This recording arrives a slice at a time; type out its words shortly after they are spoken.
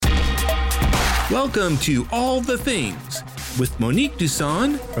Welcome to All the Things with Monique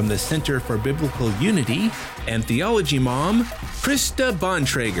Duson from the Center for Biblical Unity and Theology Mom, Krista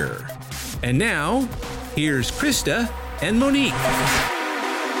Bontrager. And now, here's Krista and Monique.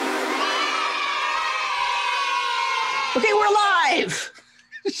 Okay, we're live.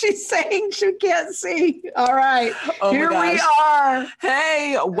 She's saying she can't see. All right, here we are.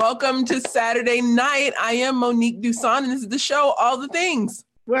 Hey, welcome to Saturday night. I am Monique Duson, and this is the show, All the Things,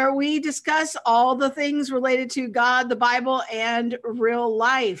 where we discuss all the things related to God, the Bible, and real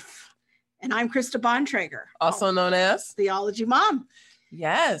life. And I'm Krista Bontrager, also known as Theology Mom.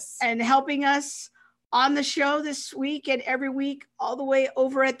 Yes. And helping us on the show this week and every week, all the way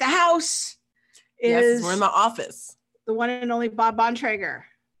over at the house, is we're in the office. The one and only Bob Bontrager.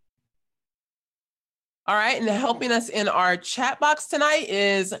 All right, and helping us in our chat box tonight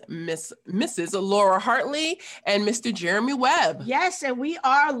is Mrs. Laura Hartley and Mr. Jeremy Webb. Yes, and we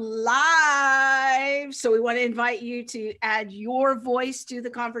are live. So we want to invite you to add your voice to the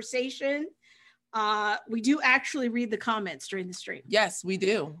conversation. We do actually read the comments during the stream. Yes, we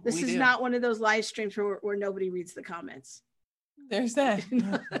do. This is not one of those live streams where nobody reads the comments. There's that.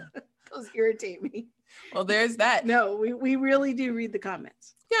 Those irritate me. Well, there's that. No, we really do read the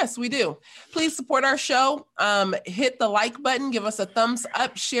comments. Yes, we do. Please support our show. Hit the like button, give us a thumbs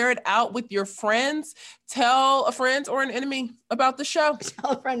up, share it out with your friends. Tell a friend or an enemy about the show.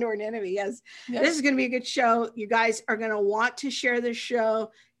 Tell a friend or an enemy, yes. This is going to be a good show. You guys are going to want to share this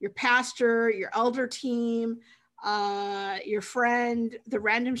show. Your pastor, your elder team, your friend, the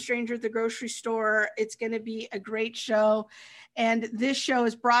random stranger at the grocery store. It's going to be a great show. And this show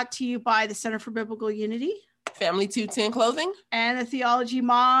is brought to you by the Center for Biblical Unity, Family 210 Clothing, and a Theology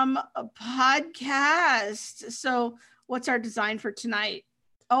Mom podcast. So what's our design for tonight?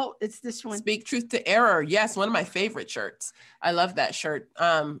 Oh, it's this one. Speak truth to error. Yes, one of my favorite shirts. I love that shirt.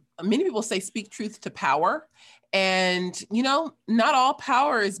 Many people say speak truth to power. And, you know, not all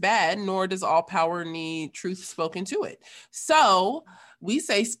power is bad, nor does all power need truth spoken to it. So we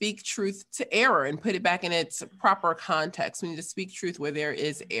say speak truth to error and put it back in its proper context. We need to speak truth where there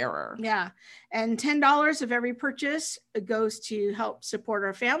is error. Yeah. And $10 of every purchase goes to help support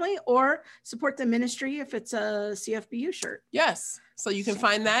our family or support the ministry if it's a CFBU shirt. Yes. So you can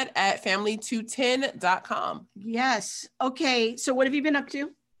find that at family210.com. Yes. Okay. So what have you been up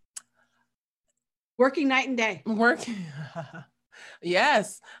to? Working night and day. Working.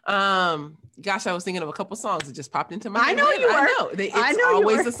 Yes. Gosh, I was thinking of a couple songs that just popped into my head. I know you were. I know. It's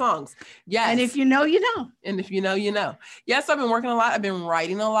always the songs. Yes. And if you know, you know. And if you know, you know. Yes, I've been working a lot. I've been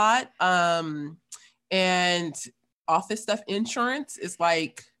writing a lot. And office stuff, insurance is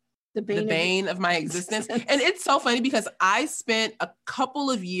like the bane of my existence. And it's so funny because I spent a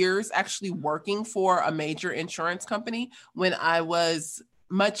couple of years actually working for a major insurance company when I was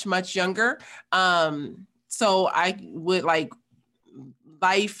much, much younger. So I would like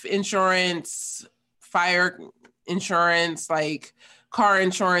life insurance, fire insurance, like car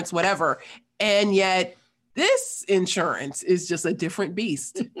insurance, whatever. And yet this insurance is just a different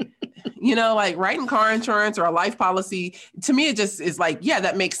beast. You know, like writing car insurance or a life policy, to me, it just is like, yeah,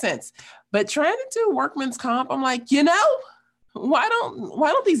 that makes sense. But trying to do workman's comp, I'm like, you know, why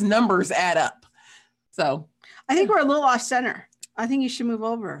don't these numbers add up? So I think we're a little off center. I think you should move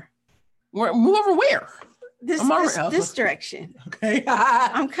over. Move over where? This direction. Okay.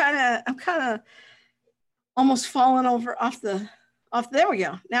 I'm kind of almost falling over off. There we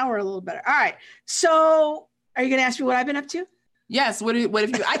go. Now we're a little better. All right. So are you going to ask me what I've been up to? Yes. What have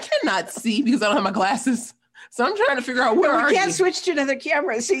you? I cannot see because I don't have my glasses. So I'm trying to figure out where we can't switch to another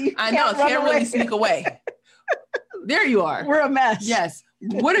camera. So you I know. Can't really sneak away. There you are. We're a mess. Yes.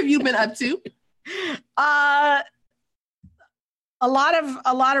 What have you been up to? A lot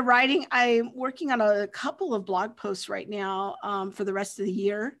of writing. I'm working on a couple of blog posts right now for the rest of the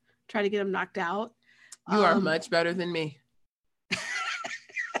year, try to get them knocked out. You are much better than me.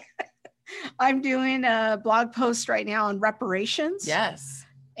 I'm doing a blog post right now on reparations. Yes.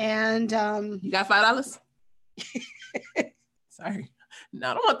 And you got $5? Sorry.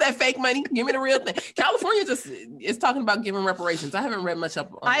 No, I don't want that fake money. Give me the real thing. California just is talking about giving reparations. I haven't read much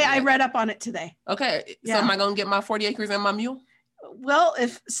up on it. I read up on it today. Okay. Yeah. So am I going to get my 40 acres and my mule? Well,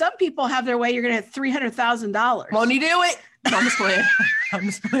 if some people have their way, you're going to have $300,000. Won't you do it? No, I'm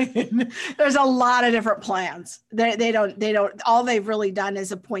just playing. There's a lot of different plans. They don't, all they've really done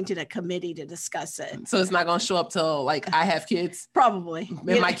is appointed a committee to discuss it. So it's not going to show up till like I have kids? Probably.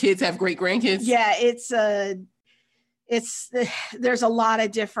 And my kids have great grandkids? Yeah, there's a lot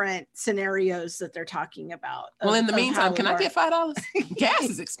of different scenarios that they're talking about. Well, in the meantime, can I get $5? Gas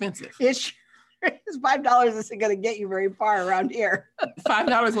is expensive. $5 isn't going to get you very far around here.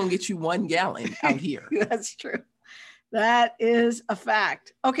 $5 won't get you 1 gallon out here. That's true. That is a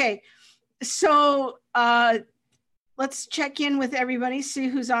fact. Okay. So let's check in with everybody, see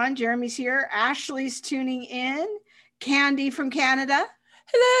who's on. Jeremy's here. Ashley's tuning in. Candy from Canada.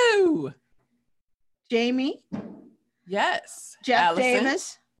 Hello. Jamie. Yes. Jeff Allison.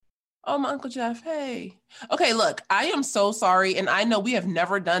 Davis. Oh, my Uncle Jeff. Hey. Okay, look, I am so sorry. And I know we have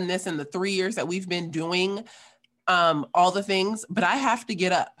never done this in the 3 years that we've been doing all the things, but I have to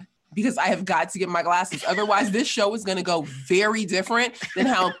get up because I have got to get my glasses. Otherwise, this show is going to go very different than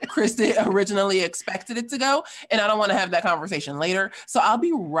how Krista originally expected it to go. And I don't want to have that conversation later. So I'll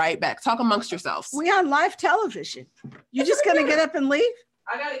be right back. Talk amongst yourselves. We on live television. You're just going to get up and leave?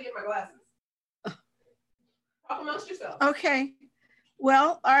 I got to get my glasses. Talk amongst yourselves. Okay.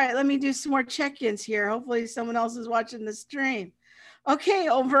 Well, all right, let me do some more check-ins here. Hopefully someone else is watching the stream. Okay,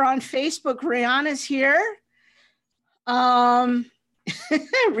 over on Facebook, Rihanna's here. Rihanna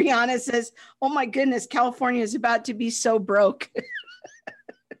says, oh my goodness, California is about to be so broke.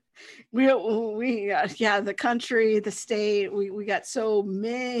 The country, the state, we got so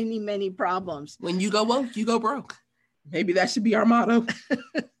many problems. When you go woke, you go broke. Maybe that should be our motto.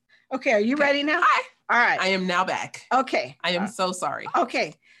 Okay, are you ready now? Hi. All right. I am now back. Okay. I am so sorry.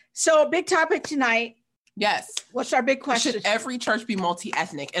 Okay. So big topic tonight. Yes. What's our big question? Should every church be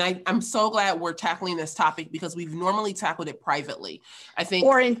multi-ethnic? And I'm so glad we're tackling this topic because we've normally tackled it privately, I think.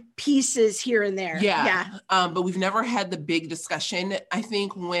 Or in pieces here and there. Yeah. But we've never had the big discussion. I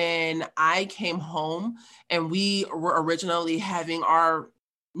think when I came home and we were originally having our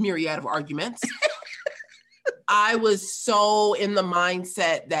myriad of arguments, I was so in the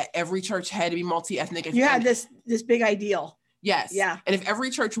mindset that every church had to be multi-ethnic. You had this big ideal. Yes. Yeah. And if every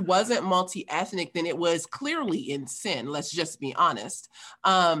church wasn't multi-ethnic, then it was clearly in sin. Let's just be honest.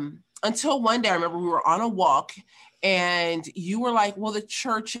 Until one day, I remember we were on a walk and you were like, well, the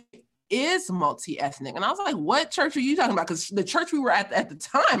church is multi-ethnic. And I was like, what church are you talking about? Because the church we were at the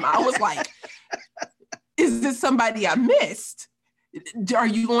time, I was like, is this somebody I missed? Are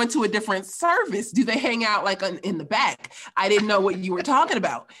you going to a different service? Do they hang out like in the back? I didn't know what you were talking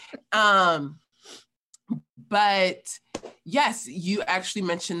about. But yes, you actually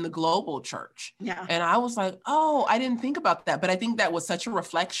mentioned the global church. Yeah. And I was like, oh, I didn't think about that. But I think that was such a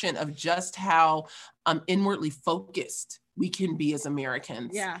reflection of just how inwardly focused we can be as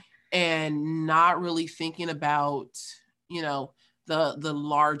Americans. Yeah. And not really thinking about, the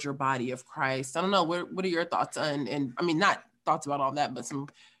larger body of Christ. I don't know. What are your thoughts on, and I mean, not thoughts about all that, but some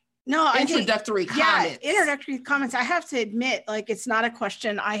introductory comments. Yeah, introductory comments. I have to admit, like, it's not a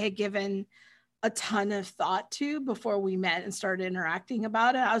question I had given a ton of thought to before we met and started interacting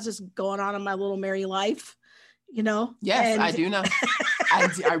about it. I was just going on in my little merry life, Yes, I do know.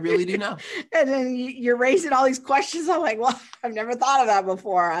 I really do know. And then you're raising all these questions. I'm like, well, I've never thought of that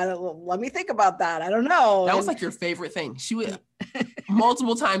before. Let me think about that. I don't know. That was like your favorite thing. She would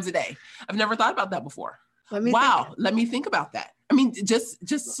multiple times a day. I've never thought about that before. Let me think about that. I mean,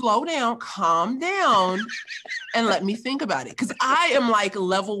 just slow down, calm down, and let me think about it. Because I am like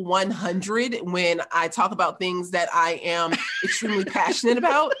level 100 when I talk about things that I am extremely passionate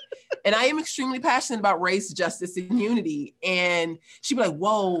about. And I am extremely passionate about race, justice, and unity. And she'd be like,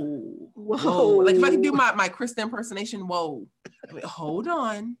 whoa. Like if I could do my Krista impersonation, whoa. I mean, hold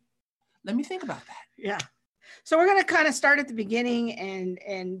on. Let me think about that. Yeah. So we're going to kind of start at the beginning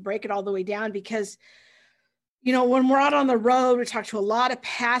and break it all the way down because when we're out on the road, we talk to a lot of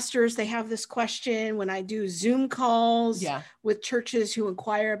pastors. They have this question. When I do Zoom calls with churches who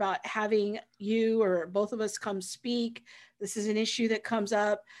inquire about having you or both of us come speak, this is an issue that comes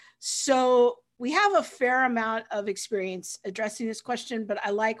up. So we have a fair amount of experience addressing this question, but I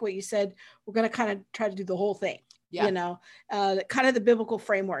like what you said. We're going to kind of try to do the whole thing, kind of the biblical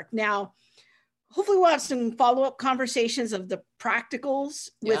framework. Now, hopefully we'll have some follow-up conversations of the practicals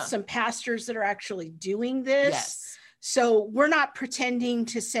with some pastors that are actually doing this. Yes. So we're not pretending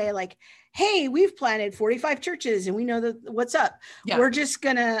to say like, hey, we've planted 45 churches and we know what's up. Yeah. We're just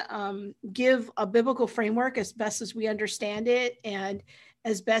going to give a biblical framework as best as we understand it and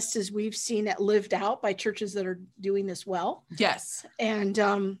as best as we've seen it lived out by churches that are doing this well. Yes. And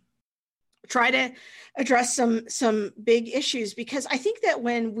try to address some big issues, because I think that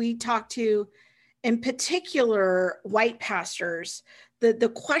when we talk to, in particular, white pastors,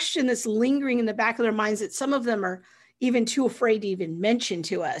 the question that's lingering in the back of their minds that some of them are even too afraid to even mention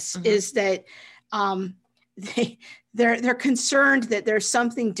to us is that they're concerned that there's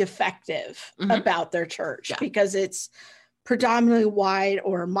something defective about their church because it's predominantly white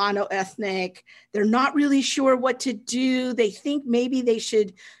or monoethnic. They're not really sure what to do. They think maybe they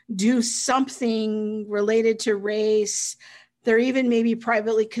should do something related to race. They're even maybe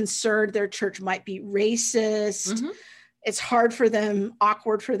privately concerned their church might be racist. Mm-hmm. It's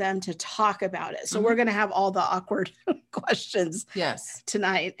awkward for them to talk about it. So mm-hmm. we're going to have all the awkward questions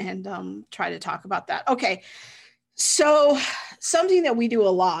tonight and try to talk about that. Okay. So something that we do a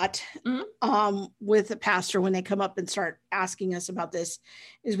lot with the pastor when they come up and start asking us about this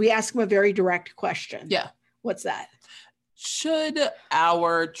is we ask them a very direct question. Yeah. What's that? Should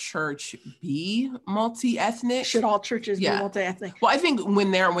our church be multi-ethnic? Should all churches be multi-ethnic? Well, I think when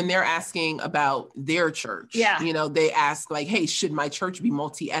they're asking about their church, they ask like, hey, should my church be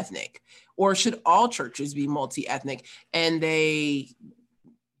multi-ethnic? Or should all churches be multi-ethnic? And they're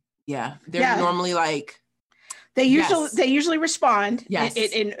normally like, They usually respond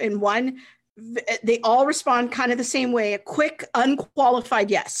in one. They all respond kind of the same way, a quick,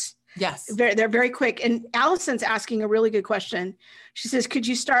 unqualified yes. Yes. They're very quick. And Allison's asking a really good question. She says, could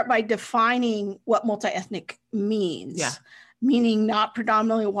you start by defining what multi-ethnic means? Yeah. Meaning not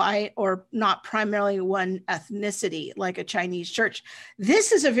predominantly white or not primarily one ethnicity, like a Chinese church.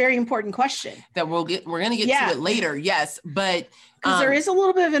 This is a very important question. That we're going to get to it later. Yes. But because there is a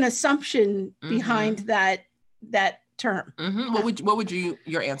little bit of an assumption behind that term. Mm-hmm. What would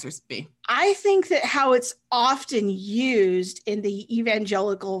your answers be? I think that how it's often used in the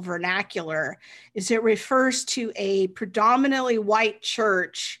evangelical vernacular is it refers to a predominantly white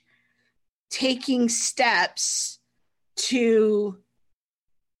church taking steps to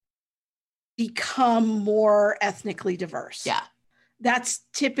become more ethnically diverse. Yeah. That's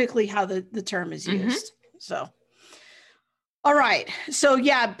typically how the term is used. Mm-hmm. So, all right. So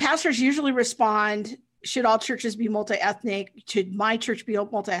pastors usually respond, should all churches be multi-ethnic? Should my church be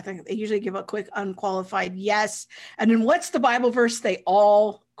multi-ethnic? They usually give a quick, unqualified yes. And then what's the Bible verse they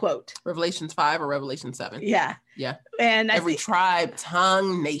all quote? Revelations 5 or Revelation 7. Yeah. Yeah. And every tribe,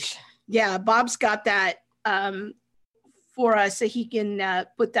 tongue, nation. Yeah. Bob's got that for us so he can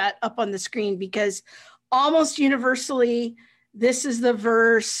put that up on the screen, because almost universally, this is the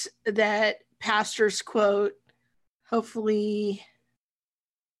verse that pastors quote. Hopefully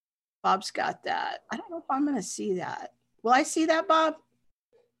Bob's got that. I don't know if I'm going to see that. Will I see that, Bob?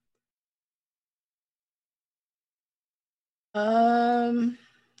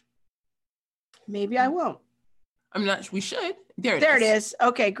 Maybe I won't. I'm not. We should. There it is.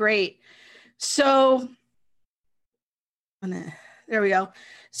 Okay, great. So, there we go.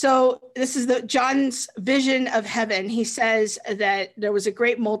 So this is John's vision of heaven. He says that there was a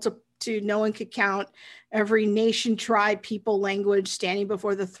great multitude no one could count, every nation, tribe, people, language, standing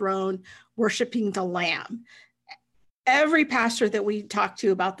before the throne, worshiping the Lamb. Every pastor that we talk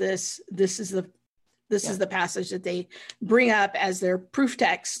to about this is the passage that they bring up as their proof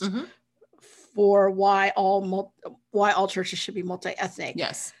text for why all churches should be multi-ethnic.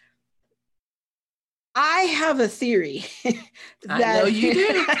 Yes. I have a theory. I know you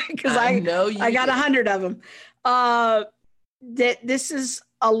do. Because I got 100 of them. That this is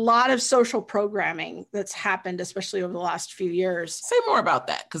a lot of social programming that's happened, especially over the last few years. Say more about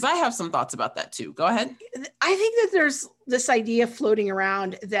that, because I have some thoughts about that too. Go ahead. I think that there's this idea floating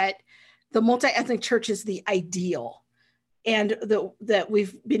around that the multi-ethnic church is the ideal, and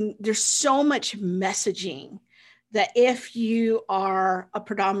there's so much messaging that if you are a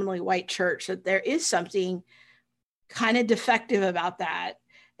predominantly white church, that there is something kind of defective about that,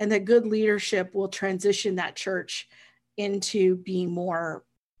 and that good leadership will transition that church into being more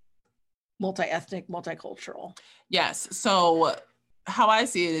multi-ethnic, multicultural. Yes. So how I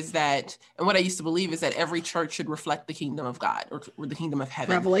see it is that, and what I used to believe is that every church should reflect the kingdom of God or the kingdom of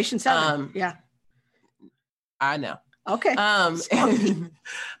heaven. Revelation 7. Yeah. I know. Okay.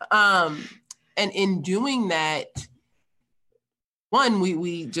 And in doing that, one,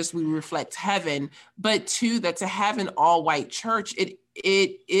 we reflect heaven, but two, that to have an all white church, it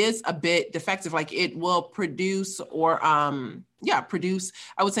is a bit defective. Like it will produce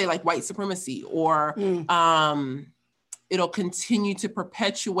I would say like white supremacy, or it'll continue to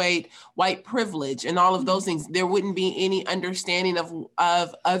perpetuate white privilege and all of those things. There wouldn't be any understanding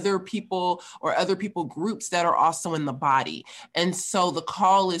of other people or other people groups that are also in the body. And so the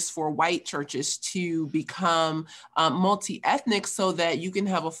call is for white churches to become multi-ethnic so that you can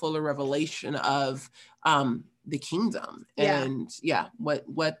have a fuller revelation of the kingdom and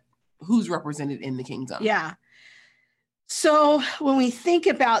who's represented in the kingdom. Yeah. So when we think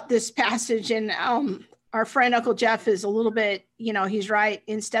about this passage, and our friend Uncle Jeff is a little bit, he's right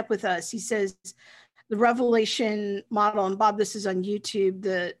in step with us. He says the revelation model, and Bob, this is on YouTube,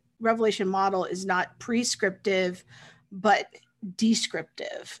 the revelation model is not prescriptive but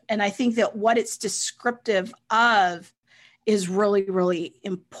descriptive. And I think that what it's descriptive of is really, really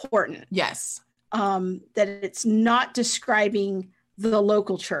important. Yes. That it's not describing the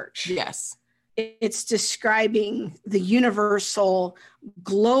local church. Yes. It's describing the universal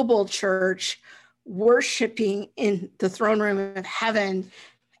global church worshiping in the throne room of heaven,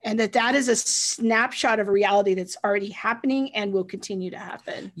 and that is a snapshot of a reality that's already happening and will continue to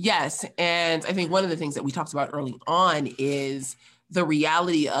happen. Yes. And I think one of the things that we talked about early on is the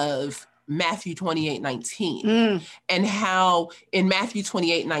reality of Matthew 28:19, and how in Matthew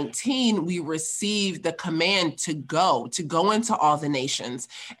 28:19, we receive the command to go into all the nations.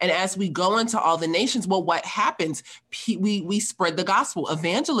 And as we go into all the nations, well, what happens? We spread the gospel.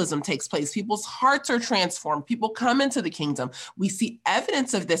 Evangelism takes place. People's hearts are transformed. People come into the kingdom. We see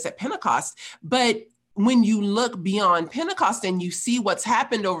evidence of this at Pentecost. But when you look beyond Pentecost and you see what's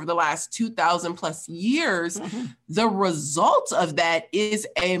happened over the last 2,000 plus years, the result of that is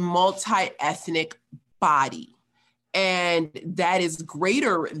a multi-ethnic body. And that is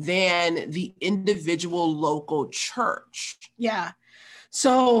greater than the individual local church. Yeah.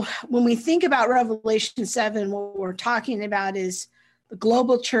 So when we think about Revelation 7, what we're talking about is the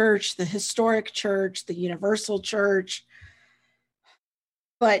global church, the historic church, the universal church.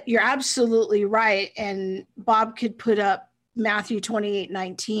 But you're absolutely right. And Bob could put up Matthew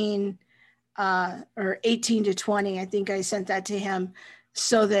 28:19 or 18-20. I think I sent that to him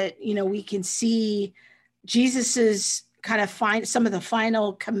so that, we can see Jesus's kind of some of the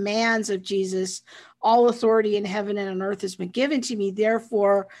final commands of Jesus. All authority in heaven and on earth has been given to me.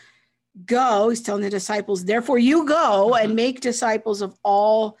 Therefore, go. He's telling the disciples, therefore you go and make disciples of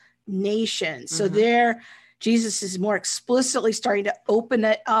all nations. So there, Jesus is more explicitly starting to open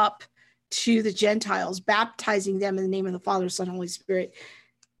it up to the Gentiles, baptizing them in the name of the Father, Son, and Holy Spirit,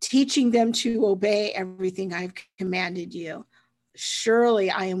 teaching them to obey everything I've commanded you. Surely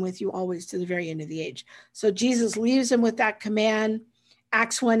I am with you always to the very end of the age. So Jesus leaves them with that command.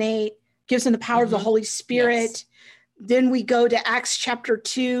 Acts 1:8 gives them the power of the Holy Spirit. Yes. Then we go to Acts chapter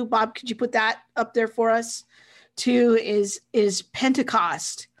 2. Bob, could you put that up there for us? 2 is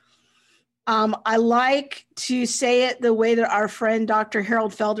Pentecost. I like to say it the way that our friend Dr.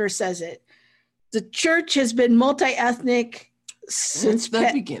 Harold Felder says it. The church has been multi-ethnic since the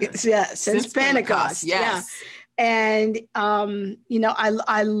beginning. Yeah, since Pentecost. Yes. Yeah. And,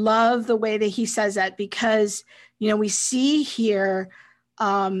 I love the way that he says that because, we see here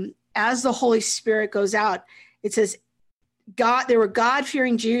as the Holy Spirit goes out, it says, there were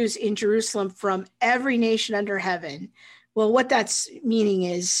God-fearing Jews in Jerusalem from every nation under heaven. Well, what that's meaning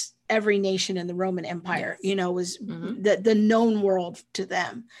is every nation in the Roman Empire, was the known world to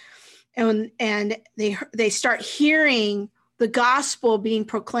them. And they start hearing the gospel being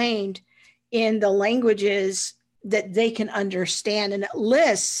proclaimed in the languages that they can understand. And it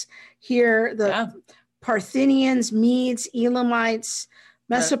lists here the Parthians, Medes, Elamites,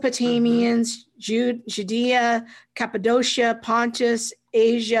 Mesopotamians, Judea, Cappadocia, Pontus,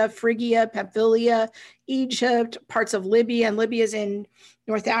 Asia, Phrygia, Pamphylia, Egypt, parts of Libya, and Libya's in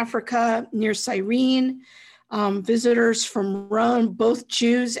North Africa, near Cyrene, visitors from Rome, both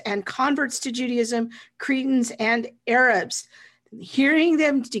Jews and converts to Judaism, Cretans and Arabs, hearing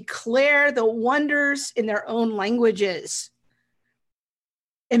them declare the wonders in their own languages.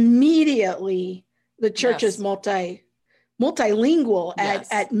 Immediately, the church is multilingual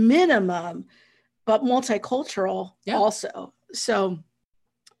at minimum, but multicultural also. So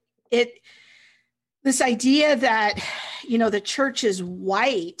this idea that, the church is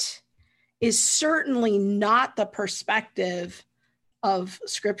white is certainly not the perspective of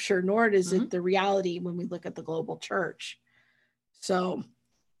Scripture, nor is it the reality when we look at the global church. So do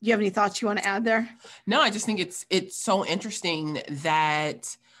you have any thoughts you want to add there? No, I just think it's so interesting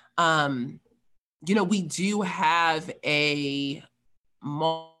that, we do have a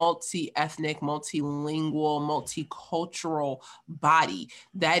multi-ethnic, multilingual, multicultural body.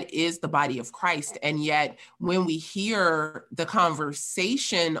 That is the body of Christ. And yet when we hear the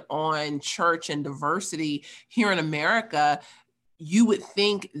conversation on church and diversity here in America, you would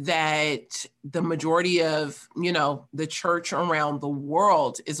think that the majority of, the church around the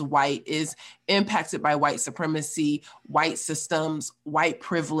world is white, is impacted by white supremacy, white systems, white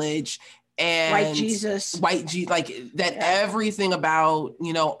privilege, and everything about,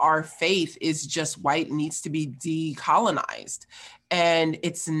 our faith is just white, needs to be decolonized. And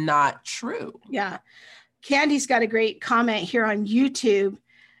it's not true. Yeah. Candy's got a great comment here on YouTube.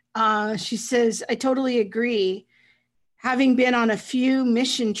 She says, I totally agree. Having been on a few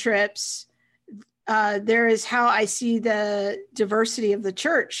mission trips, there is how I see the diversity of the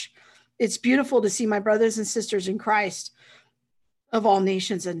church. it's beautiful to see my brothers and sisters in Christ of all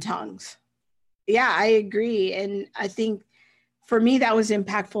nations and tongues. Yeah, I agree. And I think for me, that was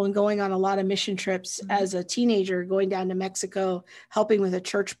impactful in going on a lot of mission trips as a teenager, going down to Mexico, helping with a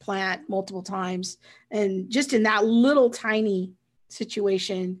church plant multiple times. And just in that little tiny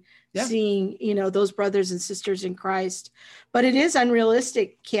situation, seeing, those brothers and sisters in Christ. But it is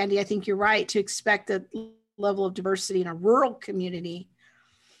unrealistic, Candy. I think you're right, to expect a level of diversity in a rural community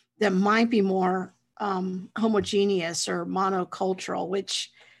that might be more homogeneous or monocultural,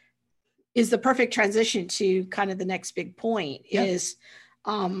 which is the perfect transition to kind of the next big point is,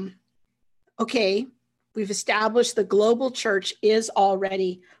 okay, we've established the global church is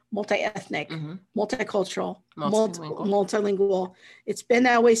already multi-ethnic, multicultural, multilingual. It's been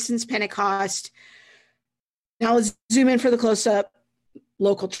that way since Pentecost. Now let's zoom in for the close-up.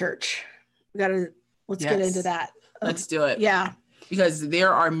 Local church. Let's get into that. Let's do it. Yeah. Because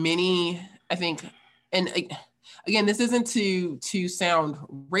there are many, I think, and again, this isn't to sound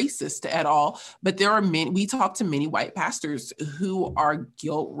racist at all, but there are many, we talk to many white pastors who are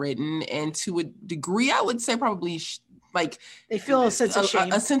guilt-ridden, and to a degree, I would say probably like they feel a sense of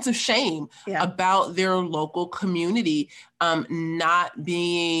shame, a sense of shame about their local community not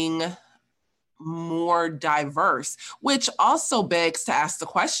being more diverse, which also begs to ask the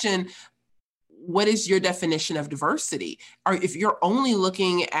question, what is your definition of diversity? Or if you're only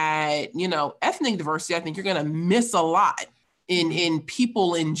looking at, ethnic diversity, I think you're going to miss a lot in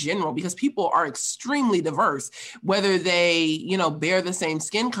people in general, because people are extremely diverse, whether they, bear the same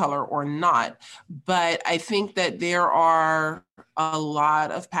skin color or not. But I think that there are a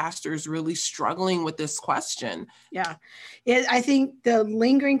lot of pastors really struggling with this question. Yeah. I think the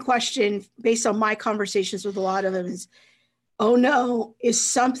lingering question, based on my conversations with a lot of them, is, oh no, is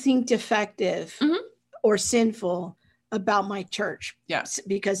something defective or sinful about my church? Yes,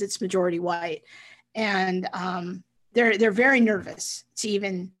 because it's majority white. And they're very nervous to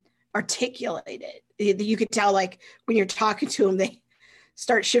even articulate it. You could tell, like, when you're talking to them, they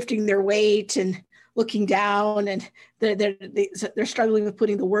start shifting their weight and looking down, and they're struggling with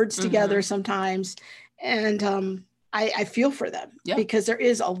putting the words together sometimes. And I feel for them because there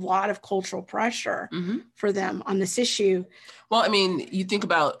is a lot of cultural pressure for them on this issue. Well, I mean, you think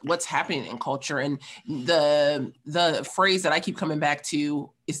about what's happening in culture, and the phrase that I keep coming back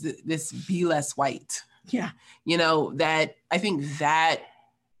to is this "be less white." Yeah. That I think that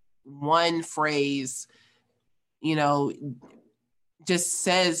one phrase, just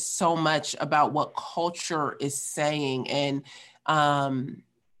says so much about what culture is saying, and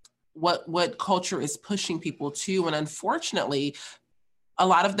what culture is pushing people to. And unfortunately, a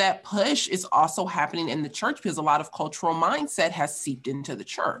lot of that push is also happening in the church because a lot of cultural mindset has seeped into the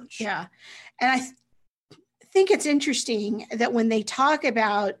church. Yeah. And I think it's interesting that when they talk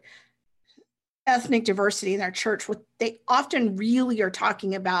about ethnic diversity in their church, what they often really are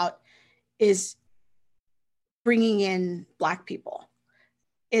talking about is bringing in Black people.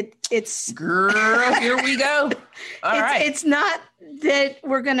 It's girl, here we go. All right. It's not that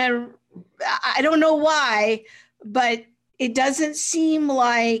we're gonna, I don't know why, but it doesn't seem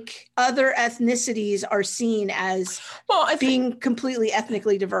like other ethnicities are seen as being completely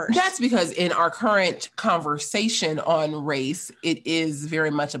ethnically diverse. That's because in our current conversation on race, it is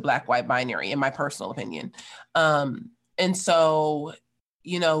very much a Black-white binary, in my personal opinion. And so,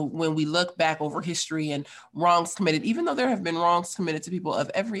 when we look back over history and wrongs committed, even though there have been wrongs committed to people of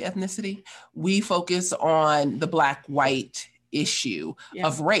every ethnicity, we focus on the Black-white issue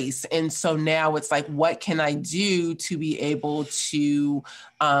of race. And so now it's like, what can I do to be able to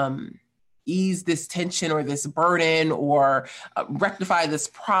ease this tension or this burden or rectify this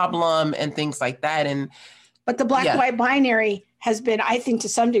problem and things like that? But the Black-white binary has been, I think, to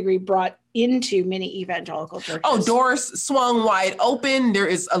some degree brought into many evangelical churches. Oh, doors swung wide open. There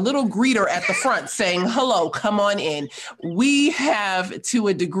is a little greeter at the front saying, hello, come on in. We have, to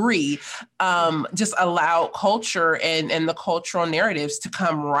a degree, just allowed culture and the cultural narratives to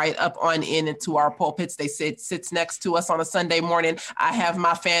come right up on into our pulpits. They sits next to us on a Sunday morning. I have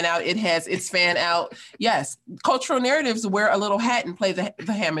my fan out. It has its fan out. Yes, cultural narratives wear a little hat and play the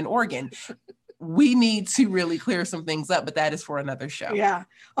Hammond organ. We need to really clear some things up, but that is for another show. Yeah.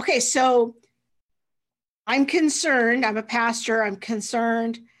 Okay. So I'm concerned. I'm a pastor. I'm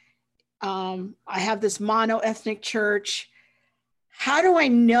concerned. I have this mono-ethnic church. How do I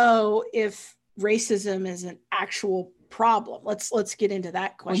know if racism is an actual problem? Let's get into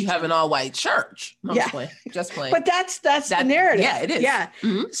that question. Well, you have an all-white church. No, just playing. But that's the narrative. Yeah, it is. Yeah.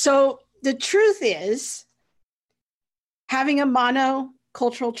 Mm-hmm. So the truth is, having a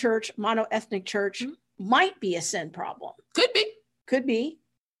monocultural church, mono-ethnic church might be a sin problem. Could be.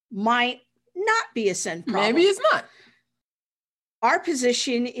 might not be a sin problem. Maybe it's not. Our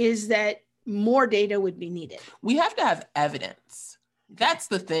position is that more data would be needed. We have to have evidence. That's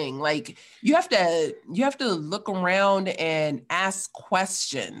the thing. Like you have to look around and ask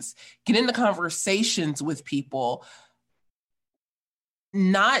questions, get into conversations with people,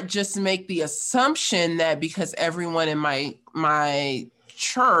 not just make the assumption that because everyone in my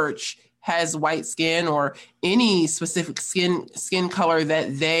church has white skin or any specific skin color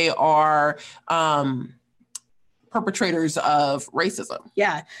that they are perpetrators of racism.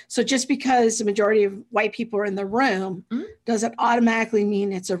 Yeah. So just because the majority of white people are in the room doesn't automatically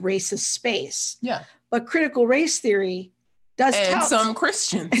mean it's a racist space. Yeah. But critical race theory does some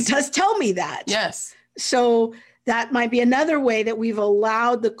Christians. It does tell me that. Yes. So that might be another way that we've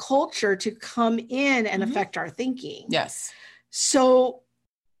allowed the culture to come in and affect our thinking. Yes. So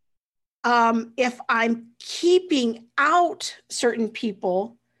if I'm keeping out certain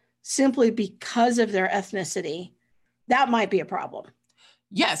people simply because of their ethnicity, that might be a problem.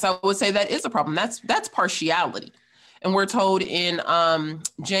 Yes, I would say that is a problem. That's partiality. And we're told in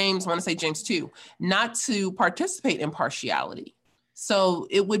James 2, not to participate in partiality. So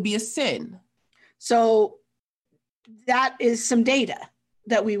it would be a sin. So that is some data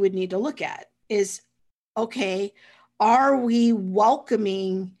that we would need to look at is, okay, are we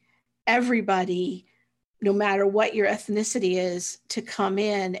welcoming everybody, no matter what your ethnicity is, to come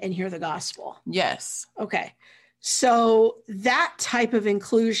in and hear the gospel? Yes. Okay. So that type of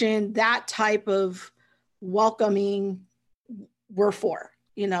inclusion, that type of welcoming, we're for,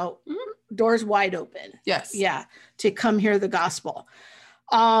 doors wide open. Yes. Yeah. To come hear the gospel.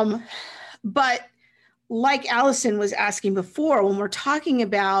 But like Allison was asking before, when we're talking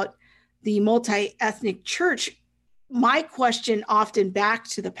about the multi-ethnic church, my question often back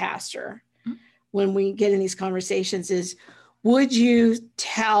to the pastor when we get in these conversations is, would you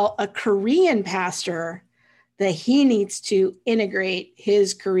tell a Korean pastor that he needs to integrate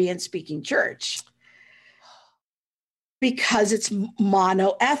his Korean speaking church? Because it's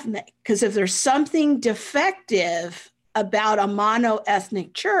mono-ethnic. Because if there's something defective about a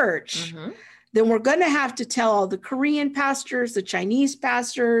mono-ethnic church, then we're going to have to tell all the Korean pastors, the Chinese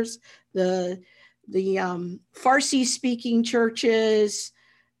pastors, the Farsi speaking churches,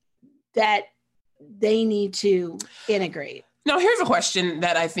 that they need to integrate. Now, here's a question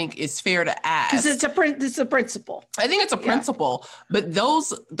that I think is fair to ask. Because it's a principle. I think it's a principle, but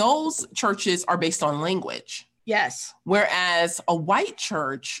those churches are based on language. Yes. Whereas a white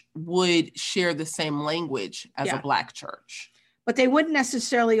church would share the same language as a Black church. But they wouldn't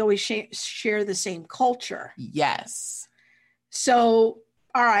necessarily always share the same culture. Yes. So,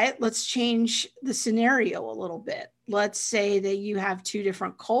 all right, let's change the scenario a little bit. Let's say that you have two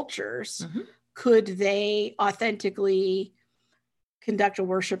different cultures. Could they authentically conduct a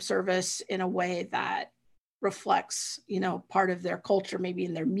worship service in a way that reflects, part of their culture, maybe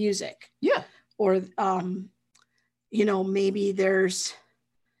in their music? Yeah. Or, maybe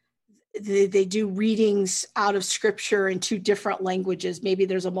they do readings out of scripture in two different languages. Maybe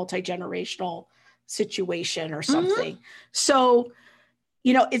there's a multi-generational situation or something. So,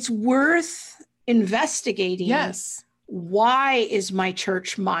 it's worth investigating. Yes. Why is my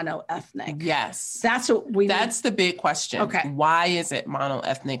church mono-ethnic? Yes. That's the big question. Okay. Why is it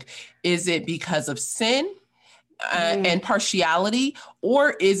mono-ethnic? Is it because of sin and partiality,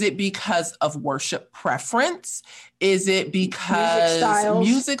 or is it because of worship preference? Is it because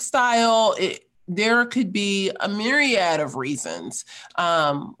music style? There could be a myriad of reasons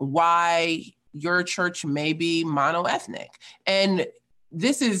why your church may be mono-ethnic. And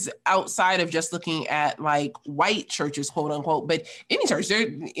this is outside of just looking at like white churches, quote unquote, but any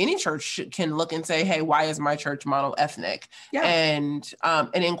church can look and say, hey, why is my church mono-ethnic? Yeah. And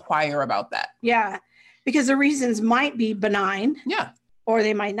inquire about that. Yeah. Because the reasons might be benign. Yeah. Or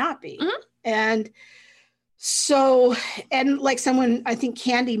they might not be. And so, and like someone, I think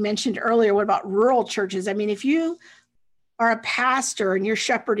Candy mentioned earlier, what about rural churches? I mean, if you are a pastor and you're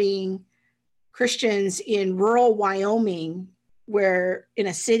shepherding Christians in rural Wyoming, where in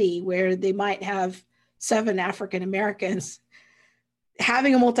a city where they might have 7 African Americans,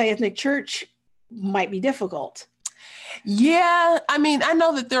 having a multi-ethnic church might be difficult. Yeah. I mean, I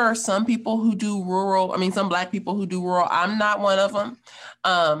know that there are some people who do rural. I mean, some Black people who do rural. I'm not one of them.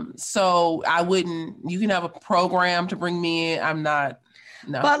 So you can have a program to bring me in. I'm not.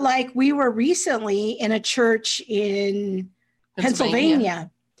 No. But like we were recently in a church in Pennsylvania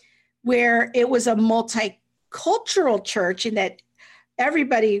where it was a multicultural church in that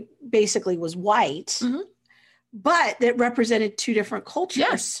everybody basically was white, but that represented two different cultures.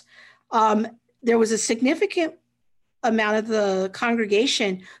 Yes. There was a significant amount of the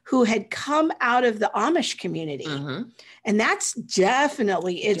congregation who had come out of the Amish community. Mm-hmm. And that's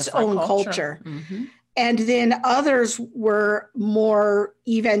definitely its different own culture. Mm-hmm. And then others were more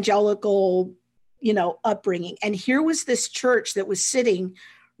evangelical, upbringing. And here was this church that was sitting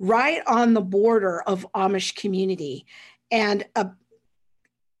right on the border of Amish community. And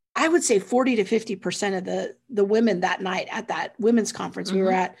I would say 40 to 50% of the women that night at that women's conference mm-hmm. we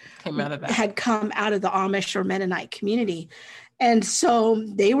were at had come out of the Amish or Mennonite community. And so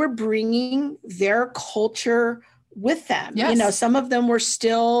they were bringing their culture with them. Yes. Some of them were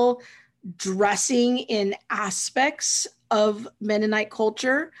still dressing in aspects of Mennonite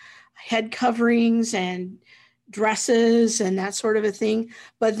culture, head coverings and dresses and that sort of a thing.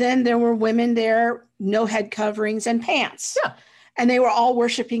 But then there were women there, no head coverings and pants. Yeah. And they were all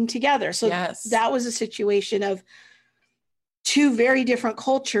worshiping together. So yes. that was a situation of two very different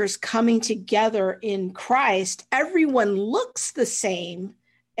cultures coming together in Christ. Everyone looks the same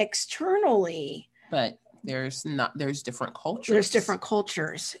externally. But there's different cultures. There's different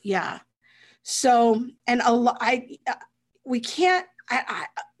cultures. Yeah. So, and the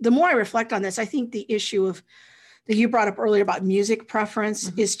more I reflect on this, I think the issue of that you brought up earlier about music preference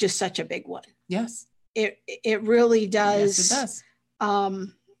mm-hmm. is just such a big one. Yes. It really does. Yes, it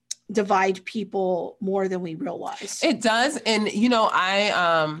does. Divide people more than we realize. It does. And,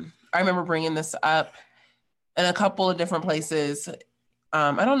 I remember bringing this up in a couple of different places.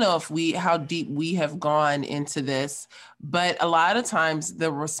 I don't know how deep we have gone into this, but a lot of times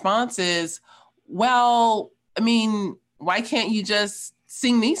the response is, well, why can't you just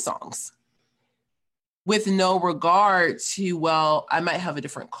sing these songs? With no regard to, well, I might have a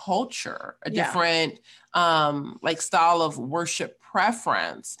different culture, different style of worship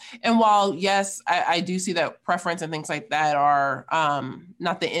preference. And while, yes, I do see that preference and things like that are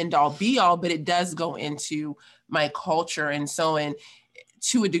not the end all be all, but it does go into my culture. And so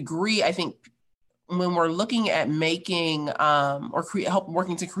to a degree, I think when we're looking at making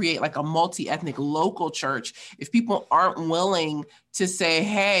working to create like a multi-ethnic local church, if people aren't willing to say,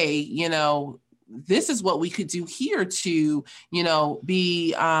 hey, this is what we could do here to,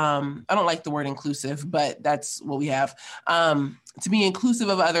 be, I don't like the word inclusive, but that's what we have, to be inclusive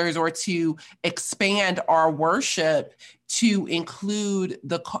of others or to expand our worship to include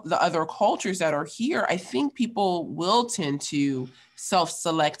the other cultures that are here. I think people will tend to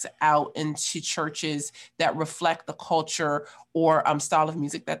self-select out into churches that reflect the culture or style of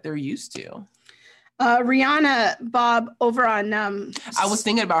music that they're used to. Rihanna, Bob, over on... I was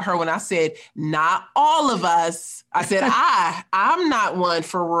thinking about her when I said, not all of us. I said, I'm not one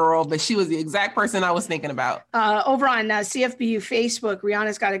for rural, but she was the exact person I was thinking about. Over on CFBU Facebook,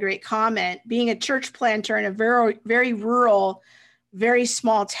 Rihanna's got a great comment. Being a church planter in a very, very rural, very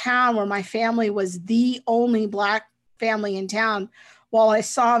small town where my family was the only Black family in town, while I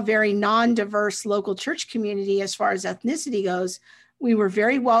saw a very non-diverse local church community as far as ethnicity goes, we were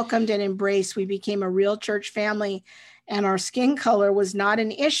very welcomed and embraced. We became a real church family, and our skin color was not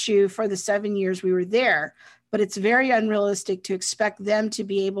an issue for the 7 years we were there. But it's very unrealistic to expect them to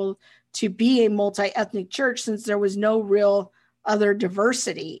be able to be a multi-ethnic church since there was no real other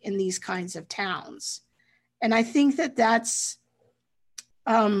diversity in these kinds of towns. And I think that that's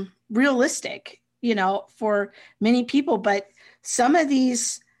realistic, for many people. But some of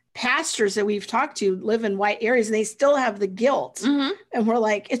these pastors that we've talked to live in white areas and they still have the guilt. Mm-hmm. And we're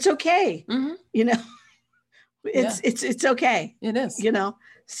like, it's okay. Mm-hmm. It's okay. It is,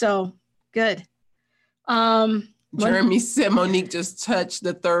 so good. Jeremy said Monique just touched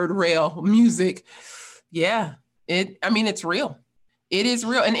the third rail. Music. Yeah. It's real. It is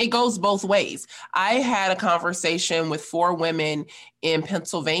real. And it goes both ways. I had a conversation with 4 women in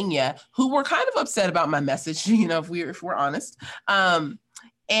Pennsylvania who were kind of upset about my message, if we're honest.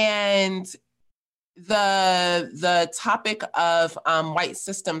 And the topic of white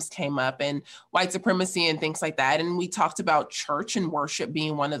systems came up and white supremacy and things like that. And we talked about church and worship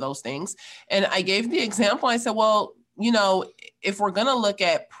being one of those things. And I gave the example. I said, well, if we're going to look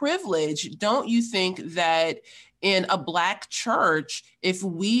at privilege, don't you think that in a Black church, if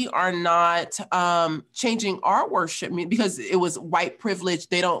we are not changing our worship, because it was white privilege,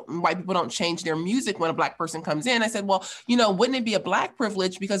 white people don't change their music when a Black person comes in. I said, well, wouldn't it be a Black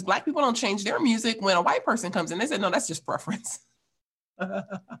privilege because Black people don't change their music when a white person comes in? They said, no, that's just preference.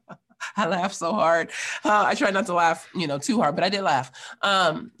 I laughed so hard. I tried not to laugh, too hard, but I did laugh.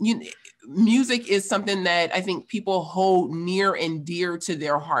 Music is something that I think people hold near and dear to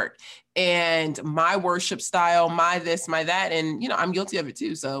their heart. And my worship style, my this, my that, and I'm guilty of it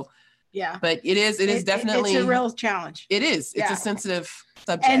too. So yeah, but it is definitely it's a real challenge. It is. It's a sensitive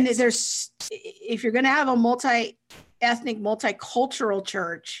subject. And if you're going to have a multi ethnic, multicultural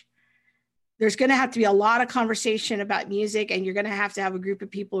church, there's going to have to be a lot of conversation about music, and you're going to have a group of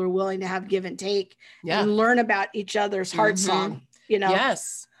people who are willing to have give and take and learn about each other's heart song, you know?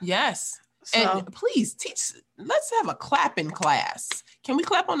 Yes. So, and please let's have a clapping class. Can we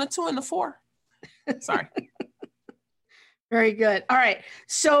clap on the 2 and the 4? Sorry. Very good. All right.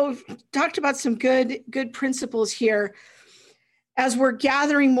 So talked about some good principles here as we're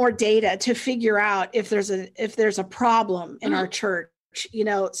gathering more data to figure out if there's a problem in our church. You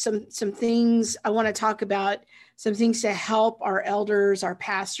know, some things I want to talk about, some things to help our elders, our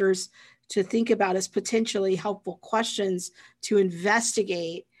pastors to think about as potentially helpful questions to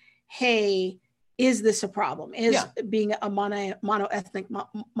investigate. Hey, is this a problem? Is being a monoethnic,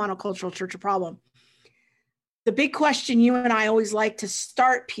 monocultural church a problem? The big question you and I always like to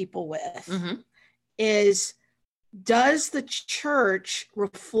start people with is, does the church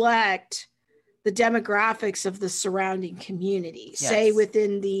reflect the demographics of the surrounding community? Yes. Say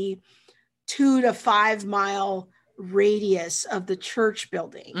within the 2 to 5 mile radius of the church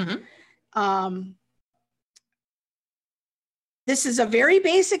building. This is a very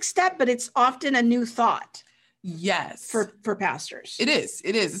basic step, but it's often a new thought. Yes. For pastors. It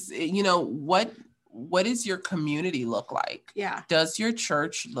is. You know, what does your community look like? Yeah. Does your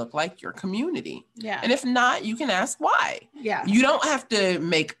church look like your community? Yeah. And if not, you can ask why. Yeah. You don't have to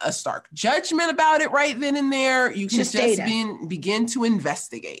make a stark judgment about it right then and there. You can just begin to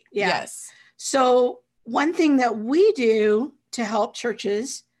investigate. Yeah. Yes. So one thing that we do to help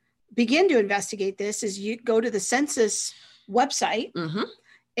churches begin to investigate this is you go to the census website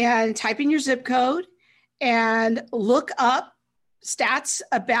and type in your zip code and look up stats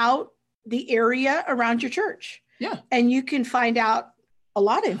about the area around your church. Yeah. And you can find out a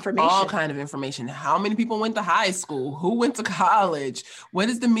lot of information. All kind of information. How many people went to high school? Who went to college? What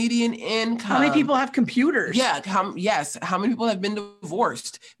is the median income? How many people have computers? Yeah. How many people have been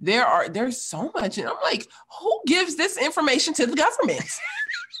divorced? There's so much. And I'm like, who gives this information to the government?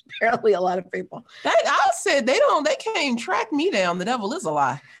 Apparently a lot of people. I said they can't track me down. The devil is a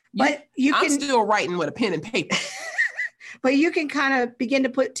lie. But I'm still writing with a pen and paper. But you can kind of begin to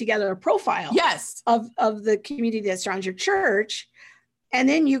put together a profile of the community that surrounds your church. And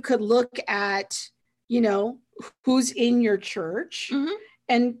then you could look at, you know, who's in your church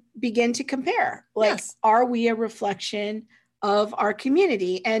and begin to compare. Like, are we a reflection of our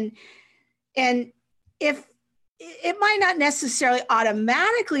community? And if it might not necessarily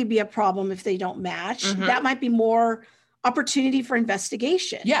automatically be a problem if they don't match, that might be more opportunity for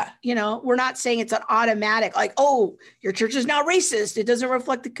investigation. Yeah. You know, we're not saying it's an automatic, like, oh, your church is now racist. It doesn't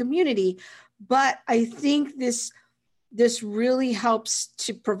reflect the community. But I think this really helps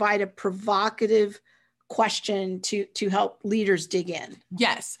to provide a provocative question to help leaders dig in.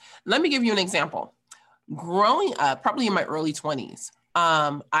 Yes. Let me give you an example. Growing up, probably in my early 20s,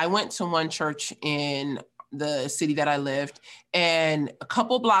 I went to one church in the city that I lived, and a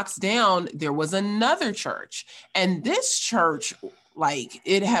couple blocks down, there was another church. And this church, like,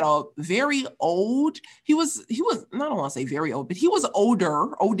 it had a very old, he was, I don't want to say very old, but he was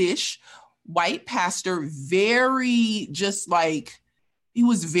oldish, white pastor, very just like, he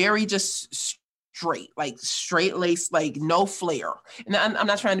was very just straight, like straight laced, like no flair. And I'm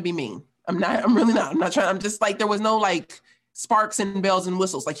not trying to be mean. I'm really not. I'm just like, there was no like sparks and bells and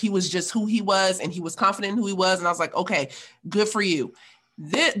whistles. Like, he was just who he was, and he was confident in who he was. And I was like, okay, good for you.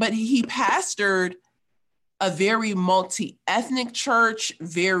 But he pastored a very multi-ethnic church,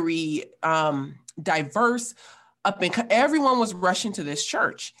 very diverse. Everyone was rushing to this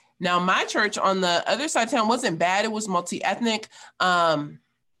church. Now, my church on the other side of town wasn't bad. It was multi-ethnic,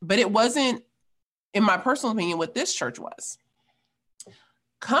 but it wasn't, in my personal opinion, what this church was.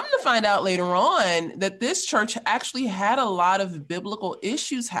 Come to find out later on that this church actually had a lot of biblical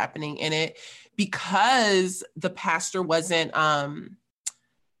issues happening in it because the pastor wasn't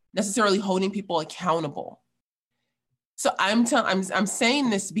necessarily holding people accountable. So I'm saying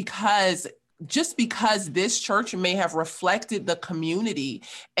this because just because this church may have reflected the community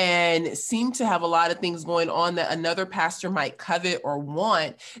and seem to have a lot of things going on that another pastor might covet or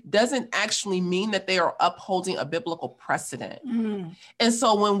want, doesn't actually mean that they are upholding a biblical precedent. And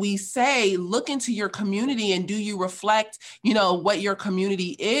so when we say, look into your community and do you reflect, you know, what your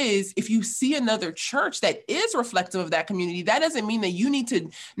community is, if you see another church that is reflective of that community, that doesn't mean that you need to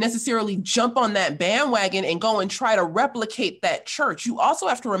necessarily jump on that bandwagon and go and try to replicate that church. You also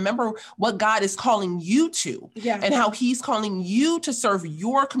have to remember what God is calling you to, and how he's calling you to serve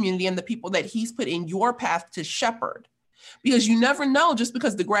your community and the people that he's put in your path to shepherd. Because you never know, just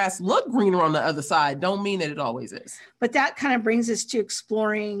because the grass look greener on the other side, don't mean that it always is. But that kind of brings us to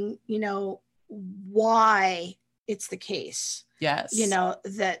exploring, you know, why it's the case. Yes.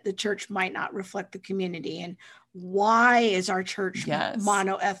 That the church might not reflect the community. And why is our church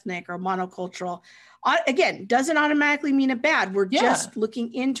monoethnic or monocultural? Again, doesn't automatically mean a bad. We're just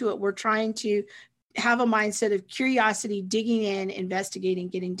looking into it. We're trying to have a mindset of curiosity, digging in, investigating,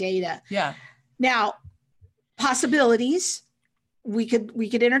 getting data. Yeah. Now, possibilities. We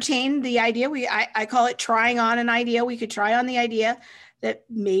could entertain the idea. I call it trying on an idea. We could try on the idea that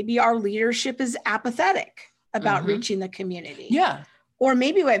maybe our leadership is apathetic about reaching the community. Yeah. Or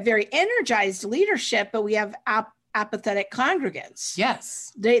maybe we have very energized leadership, but we have apathetic congregants.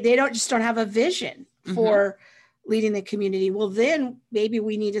 Yes. They don't have a vision for leading the community. Well, then maybe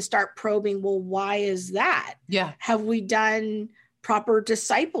we need to start probing, well, why is that? Yeah. Have we done proper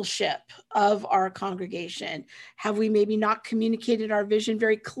discipleship of our congregation? Have we maybe not communicated our vision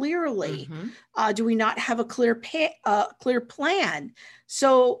very clearly? Do we not have a clear plan?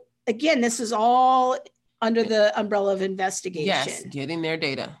 So again, this is all under the umbrella of investigation. Yes, getting their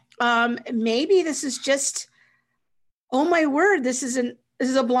data. Maybe this is just, oh my word, this is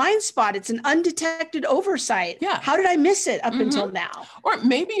a blind spot. It's an undetected oversight. Yeah. How did I miss it up until now? Or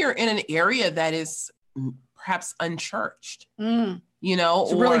maybe you're in an area that is perhaps unchurched,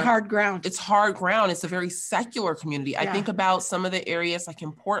 It's really hard ground. It's hard ground. It's a very secular community. I think about some of the areas like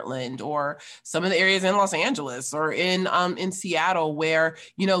in Portland or some of the areas in Los Angeles or in Seattle where,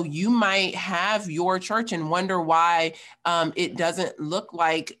 you might have your church and wonder why it doesn't look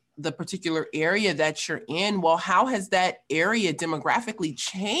like the particular area that you're in. Well, how has that area demographically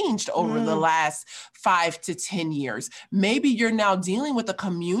changed over the last 5 to 10 years? Maybe you're now dealing with a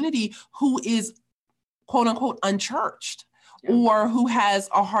community who is quote unquote unchurched, or who has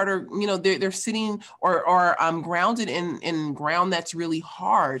a harder, they're sitting or grounded in ground that's really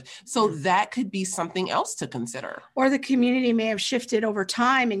hard. So that could be something else to consider. Or the community may have shifted over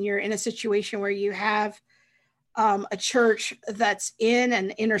time and you're in a situation where you have a church that's in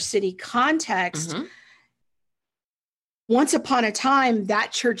an inner city context. Once upon a time,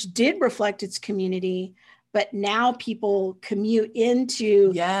 that church did reflect its community, but now people commute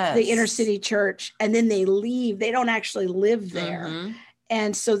into the inner city church and then they leave. They don't actually live there.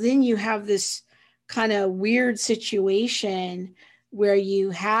 And so then you have this kind of weird situation where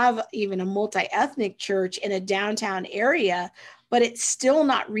you have even a multi-ethnic church in a downtown area, but it's still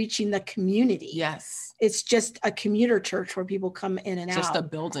not reaching the community. Yes. It's just a commuter church where people come in and out. Just a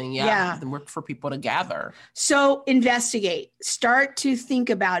building, and work for people to gather. So investigate. Start to think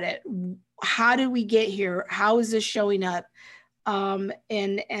about it. How did we get here? How is this showing up?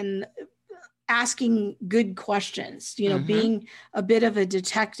 And asking good questions, being a bit of a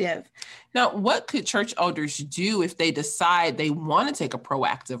detective. Now, what could church elders do if they decide they want to take a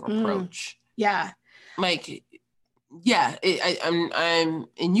proactive approach? Yeah. Like, I'm,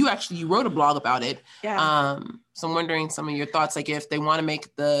 and you wrote a blog about it. Yeah. So I'm wondering some of your thoughts, like if they want to make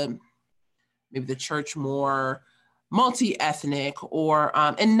maybe the church more multi-ethnic or,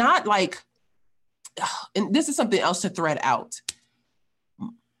 and not like, and this is something else to thread out.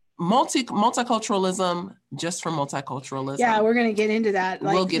 Multiculturalism just for multiculturalism. Yeah, we're going to get into that.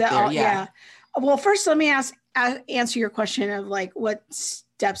 We'll get there. Yeah. Well, first, let me answer your question of like, what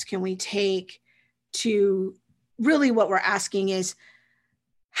steps can we take to really what we're asking is,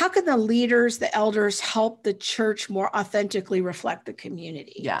 how can the leaders, the elders help the church more authentically reflect the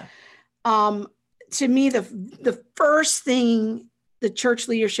community? Yeah. To me, the first thing the church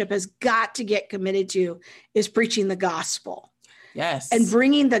leadership has got to get committed to is preaching the gospel. Yes. And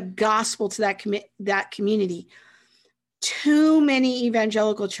bringing the gospel to that community. Too many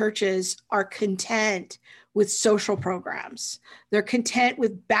evangelical churches are content with social programs. They're content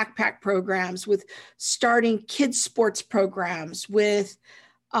with backpack programs, with starting kids sports programs, with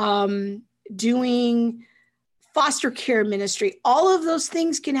doing foster care ministry. All of those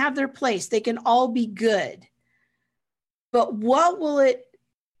things can have their place. They can all be good. But what will it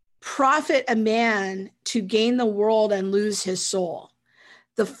profit a man to gain the world and lose his soul?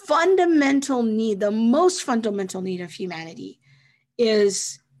 The fundamental need, the most fundamental need of humanity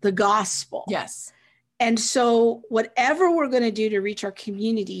is the gospel. Yes. And so whatever we're going to do to reach our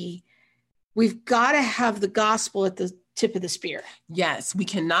community, we've got to have the gospel at the tip of the spear. Yes. We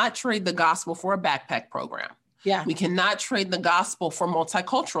cannot trade the gospel for a backpack program. Yeah. We cannot trade the gospel for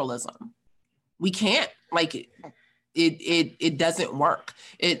multiculturalism. We can't. Like, it doesn't work.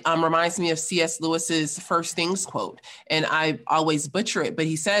 It reminds me of C.S. Lewis's First Things quote, and I always butcher it, but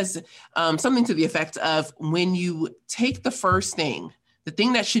he says something to the effect of, when you take the first thing the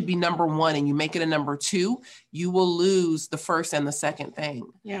thing that should be number one and you make it a number two, you will lose the first and the second thing.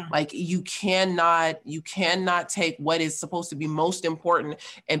 Yeah. Like you cannot take what is supposed to be most important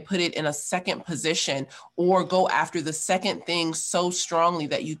and put it in a second position, or go after the second thing so strongly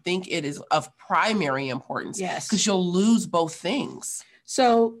that you think it is of primary importance. Yes. Because you'll lose both things.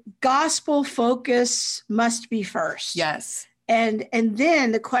 So gospel focus must be first. Yes. And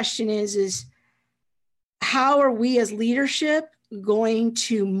then the question is how are we as leadership going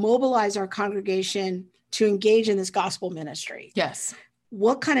to mobilize our congregation to engage in this gospel ministry? Yes.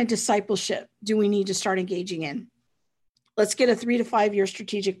 What kind of discipleship do we need to start engaging in? Let's get a 3 to 5 year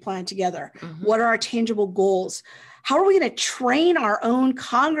strategic plan together. Mm-hmm. What are our tangible goals? How are we going to train our own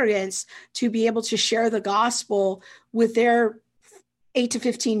congregants to be able to share the gospel with their 8 to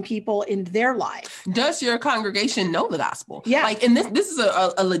 15 people in their life? Does your congregation know the gospel? Yeah. Like, and this is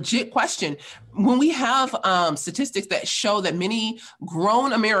a legit question. When we have statistics that show that many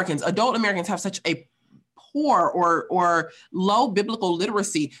grown Americans, adult Americans, have such a poor or low biblical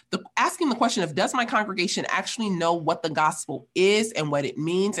literacy, asking the question of, does my congregation actually know what the gospel is and what it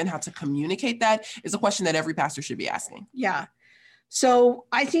means and how to communicate that, is a question that every pastor should be asking. Yeah. So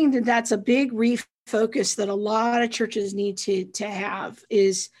I think that that's a big refocus that a lot of churches need to have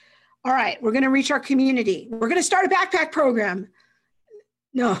is, all right, we're going to reach our community. We're going to start a backpack program.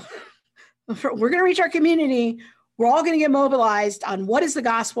 No, we're going to reach our community. We're all going to get mobilized on what is the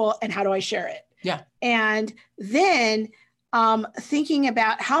gospel and how do I share it? Yeah. And then thinking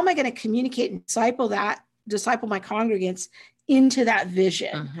about how am I going to communicate and disciple my congregants into that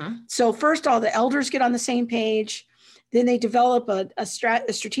vision. Mm-hmm. So first, all the elders get on the same page. Then they develop a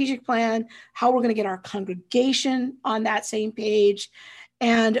strategic plan, how we're going to get our congregation on that same page.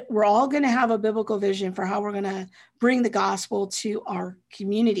 And we're all going to have a biblical vision for how we're going to bring the gospel to our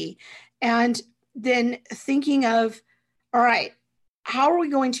community. And then thinking of, all right, how are we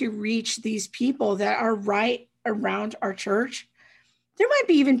going to reach these people that are right around our church? There might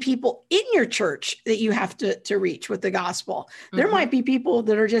be even people in your church that you have to reach with the gospel. Mm-hmm. There might be people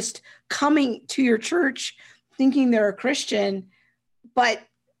that are just coming to your church thinking they're a Christian, but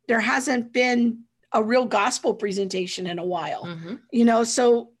there hasn't been a real gospel presentation in a while. Mm-hmm.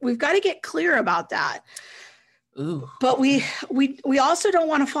 So we've got to get clear about that. Ooh. But we also don't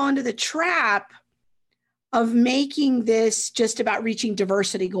want to fall into the trap of making this just about reaching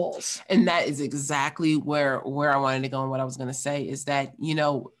diversity goals. And that is exactly where I wanted to go. And what I was going to say is that,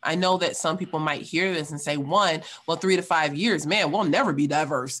 I know that some people might hear this and say, 3 to 5 years, man, we'll never be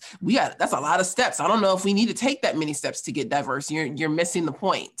diverse. That's a lot of steps. I don't know if we need to take that many steps to get diverse. You're missing the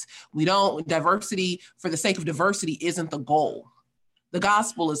point. Diversity for the sake of diversity isn't the goal. The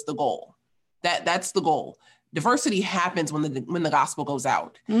gospel is the goal. That's the goal. Diversity happens when the gospel goes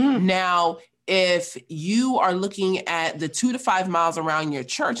out. Mm. Now, if you are looking at the 2 to 5 miles around your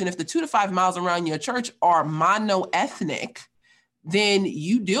church, and if the 2 to 5 miles around your church are mono-ethnic, then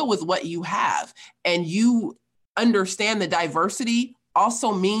you deal with what you have, and you understand the diversity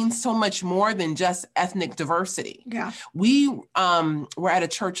also means so much more than just ethnic diversity. Yeah. We were at a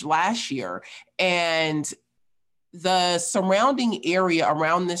church last year, and the surrounding area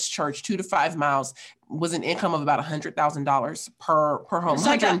around this church, 2 to 5 miles, was an income of about $100,000 per home.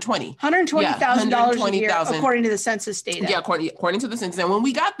 $120,000 a year, according to the census data. Yeah, according to the census. And when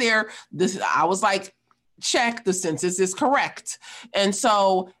we got there, I was like, check, the census is correct. And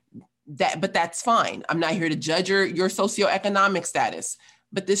so but that's fine. I'm not here to judge your socioeconomic status.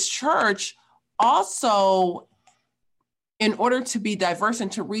 But this church also, in order to be diverse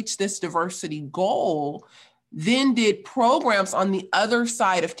and to reach this diversity goal, then did programs on the other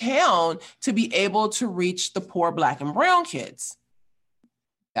side of town to be able to reach the poor Black and brown kids.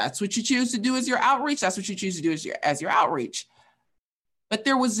 That's what you choose to do as your outreach. That's what you choose to do as your outreach. But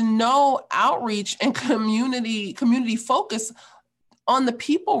there was no outreach and community focus on the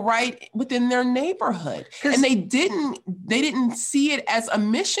people right within their neighborhood. And they didn't see it as a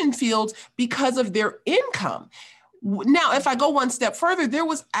mission field because of their income. Now, if I go one step further, there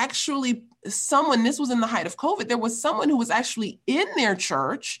was actually someone, this was in the height of COVID, there was someone who was actually in their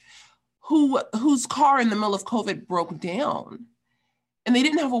church whose car in the middle of COVID broke down, and they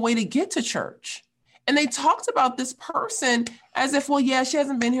didn't have a way to get to church. And they talked about this person as if, she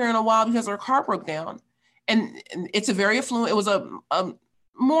hasn't been here in a while because her car broke down. And it's a very affluent, it was a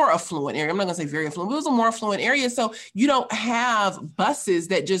more affluent area. I'm not going to say very affluent, but it was a more affluent area. So you don't have buses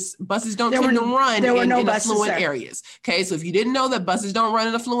don't tend to run in affluent areas. Okay. So if you didn't know that buses don't run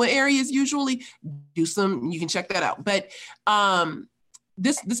in affluent areas, usually you can check that out. But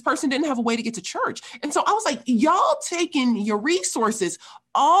this person didn't have a way to get to church. And so I was like, y'all taking your resources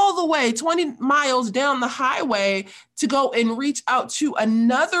all the way 20 miles down the highway to go and reach out to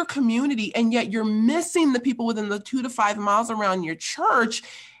another community. And yet you're missing the people within the 2 to 5 miles around your church.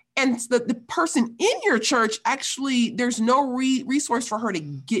 And the person in your church, actually, there's no resource for her to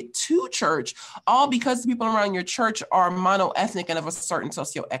get to church, all because the people around your church are monoethnic and of a certain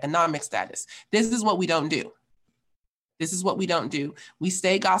socioeconomic status. This is what we don't do. This is what we don't do. We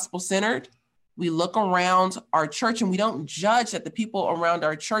stay gospel-centered. We look around our church and we don't judge that the people around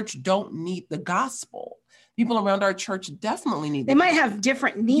our church don't need the gospel. People around our church definitely need. They might have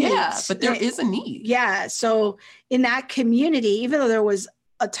different needs. Yeah, but there is a need. Yeah. So in that community, even though there was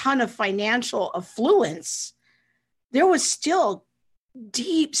a ton of financial affluence, there was still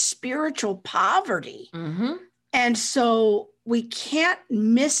deep spiritual poverty. Mm-hmm. And so we can't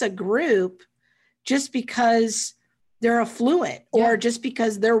miss a group just because they're affluent or just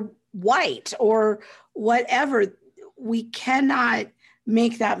because they're white or whatever. We cannot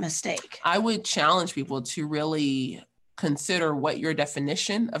make that mistake. I would challenge people to really consider what your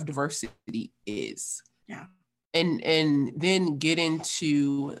definition of diversity is. Yeah. And then get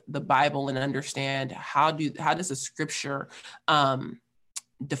into the Bible and understand how does the scripture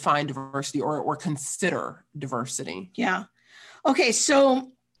define diversity or consider diversity. Yeah. Okay.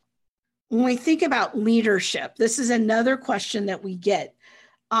 So when we think about leadership, this is another question that we get.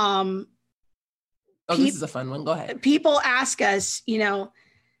 This is a fun one. Go ahead. People ask us, can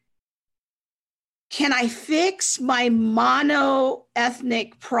I fix my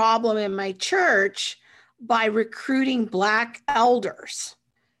mono-ethnic problem in my church by recruiting Black elders?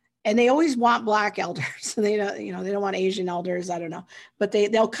 And they always want Black elders. They don't, they don't want Asian elders. I don't know, but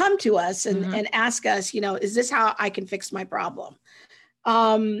they'll come to us and ask us, is this how I can fix my problem?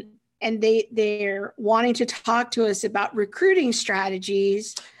 And they're wanting to talk to us about recruiting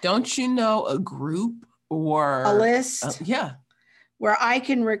strategies. Don't you know a group or a list? Where I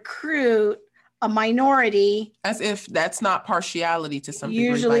can recruit a minority, as if that's not partiality to something,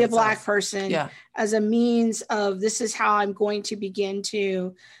 usually a Black person, as a means of, this is how I'm going to begin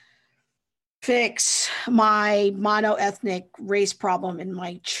to fix my monoethnic race problem in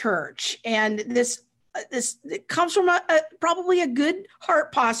my church. And this it comes from probably a good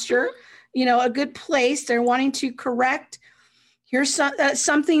heart posture, a good place. They're wanting to correct. Here's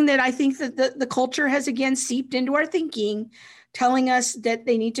something that I think that the culture has again seeped into our thinking, telling us that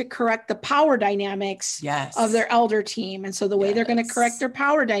they need to correct the power dynamics of their elder team. And so the way they're going to correct their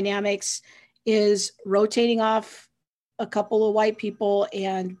power dynamics is rotating off a couple of white people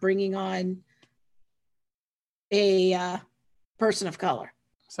and bringing on a person of color.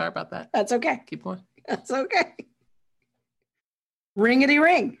 Sorry about that. That's okay. Keep going. That's okay. Ringity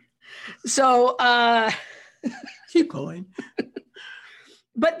ring. So keep going.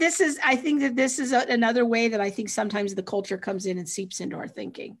 But I think that this is another way that I think sometimes the culture comes in and seeps into our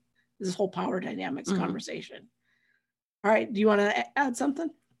thinking. This whole power dynamics conversation. All right. Do you want to add something?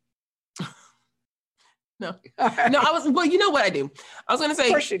 No. Right. No, well, you know what I do? I was going to say,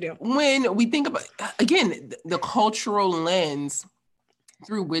 of course you do. When we think about, again, the cultural lens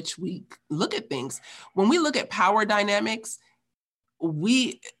through which we look at things, when we look at power dynamics,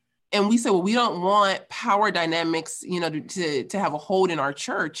 we say, well, we don't want power dynamics, to have a hold in our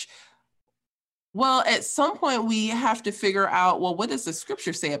church. Well, at some point we have to figure out, well, what does the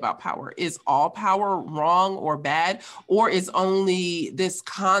scripture say about power? Is all power wrong or bad? Or is only this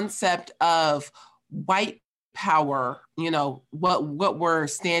concept of white power, what we're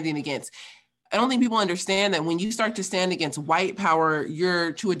standing against? I don't think people understand that when you start to stand against white power,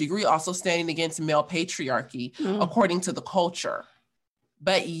 you're to a degree also standing against male patriarchy, according to the culture.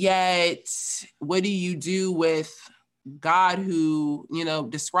 But yet, what do you do with God who,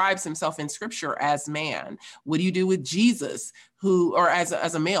 describes himself in scripture as man? What do you do with Jesus or as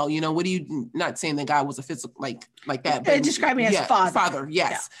a male? What do you, not saying that God was a physical, like that. But describing as father. Father,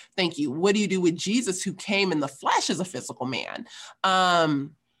 yes. Yeah. Thank you. What do you do with Jesus who came in the flesh as a physical man?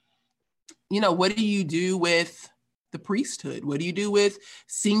 What do you do with the priesthood? What do you do with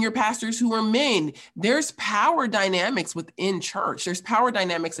senior pastors who are men? There's power dynamics within church. There's power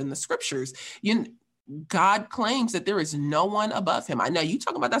dynamics in the scriptures. God claims that there is no one above him. I know you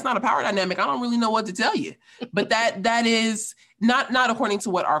talk about that's not a power dynamic. I don't really know what to tell you, but that is not according to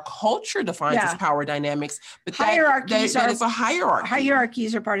what our culture defines as power dynamics, but hierarchies that is a hierarchy.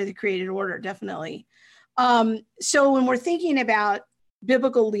 Hierarchies are part of the created order, definitely. So when we're thinking about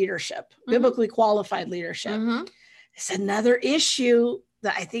biblical leadership, biblically qualified leadership, it's another issue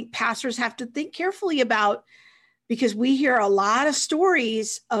that I think pastors have to think carefully about, because we hear a lot of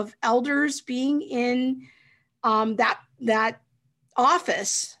stories of elders being in that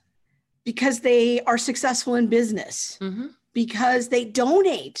office because they are successful in business, because they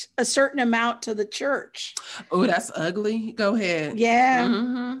donate a certain amount to the church. Oh, that's ugly. Go ahead.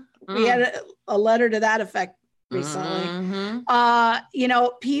 Yeah. We had a letter to that effect recently.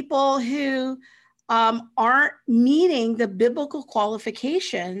 People who aren't meeting the biblical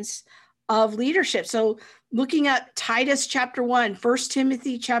qualifications of leadership. So looking at Titus chapter 1, 1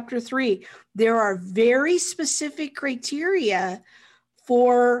 Timothy chapter 3, there are very specific criteria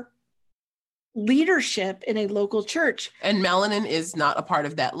for leadership in a local church. And melanin is not a part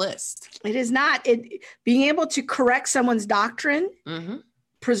of that list. It is not. Being able to correct someone's doctrine,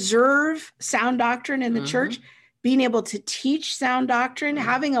 preserve sound doctrine in the church, being able to teach sound doctrine,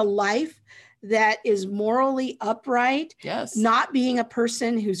 having a life that is morally upright, not being a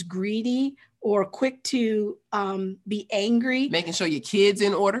person who's greedy or quick to be angry. Making sure your kid's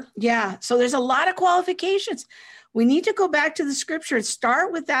in order. Yeah. So there's a lot of qualifications. We need to go back to the scripture and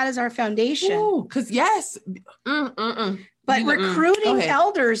start with that as our foundation. Because yes. But recruiting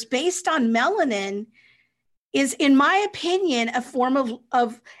elders based on melanin is, in my opinion, a form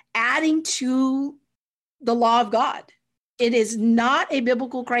of adding to the law of God. It is not a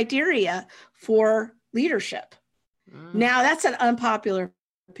biblical criteria for leadership. Now, that's an unpopular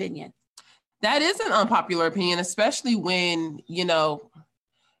opinion. That is an unpopular opinion, especially when,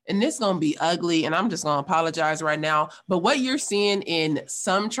 and this is going to be ugly, and I'm just going to apologize right now. But what you're seeing in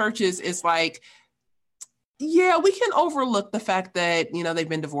some churches is like, yeah, we can overlook the fact that, they've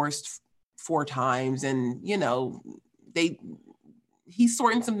been divorced 4 times and, he's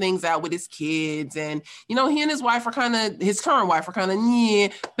sorting some things out with his kids, and, he and his wife are his current wife are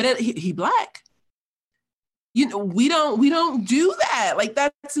but he Black. We don't do that. Like,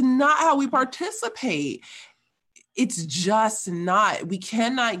 that's not how we participate. It's just not. We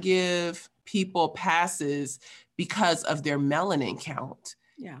cannot give people passes because of their melanin count.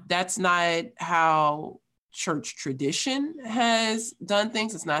 Yeah. That's not how church tradition has done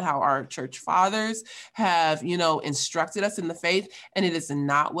things. It's not how our church fathers have, instructed us in the faith. And it is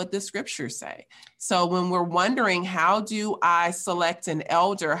not what the scriptures say. So when we're wondering, how do I select an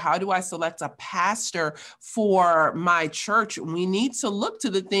elder? How do I select a pastor for my church? We need to look to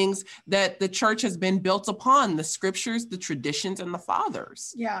the things that the church has been built upon, the scriptures, the traditions, and the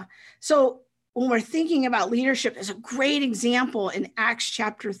fathers. Yeah. So when we're thinking about leadership, there's a great example in Acts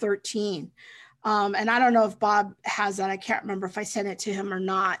chapter 13. And I don't know if Bob has that. I can't remember if I sent it to him or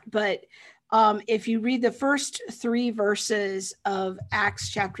not. But if you read the first 3 verses of Acts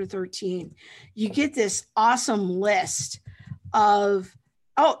chapter 13, you get this awesome list of,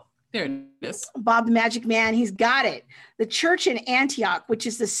 there it is. Bob the Magic Man, he's got it. The church in Antioch, which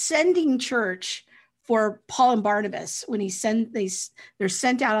is the sending church for Paul and Barnabas when they're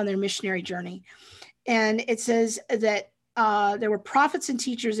sent out on their missionary journey. And it says that there were prophets and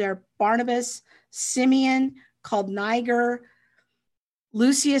teachers there: Barnabas, Simeon, called Niger,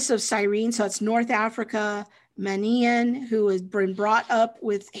 Lucius of Cyrene, so it's North Africa, Manaen, who has been brought up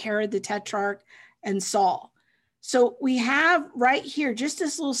with Herod the Tetrarch, and Saul. So we have right here just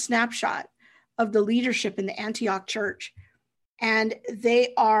this little snapshot of the leadership in the Antioch church. And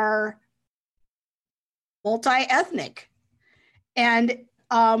they are multi-ethnic. And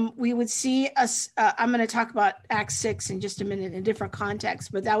we would see us, I'm going to talk about Acts 6 in just a minute in a different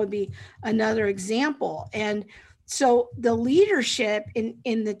context, but that would be another example. And so the leadership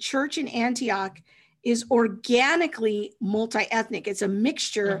in the church in Antioch is organically multi-ethnic. It's a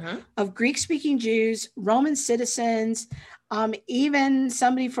mixture of Greek-speaking Jews, Roman citizens, even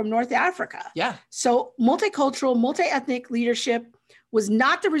somebody from North Africa. Yeah. So multicultural, multi-ethnic leadership was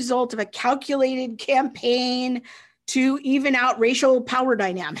not the result of a calculated campaign to even out racial power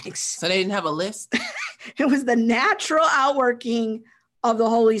dynamics. So they didn't have a list? It was the natural outworking of the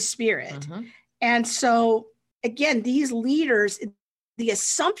Holy Spirit. And so, again, these leaders, the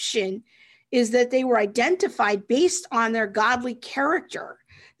assumption is that they were identified based on their godly character.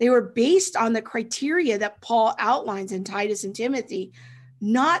 They were based on the criteria that Paul outlines in Titus and Timothy,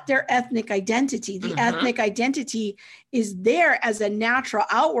 not their ethnic identity. The ethnic identity is there as a natural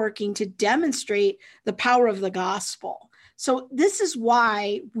outworking to demonstrate the power of the gospel. So this is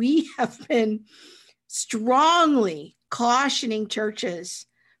why we have been strongly cautioning churches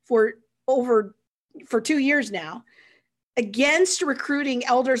for 2 years now against recruiting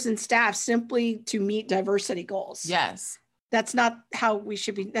elders and staff simply to meet diversity goals. Yes. That's not how we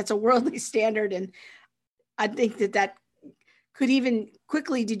should be. That's a worldly standard. And I think that could even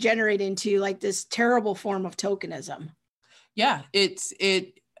quickly degenerate into like this terrible form of tokenism. Yeah,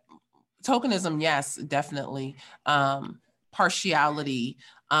 tokenism, yes, definitely. partiality,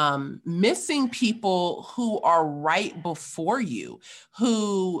 missing people who are right before you,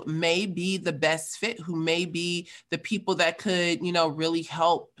 who may be the best fit, who may be the people that could, really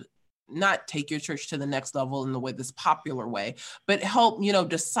help not take your church to the next level in the way, this popular way, but help,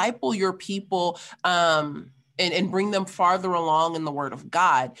 disciple your people, and bring them farther along in the word of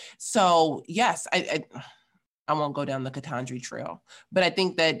God. So yes, I won't go down the Katandri trail, but I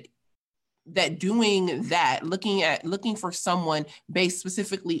think that doing that, looking for someone based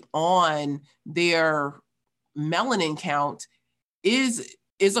specifically on their melanin count is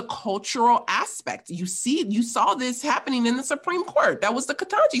a cultural aspect. You saw this happening in the Supreme Court. That was the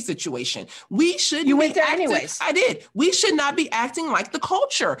Ketanji situation. We should. You went there anyways. I did. We should not be acting like the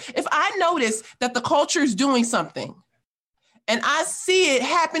culture. If I notice that the culture is doing something, and I see it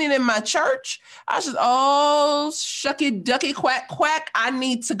happening in my church, I just, shucky ducky quack quack. We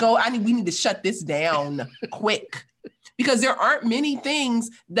need to shut this down quick, because there aren't many things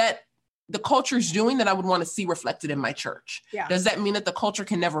that the culture is doing that I would want to see reflected in my church. Yeah. Does that mean that the culture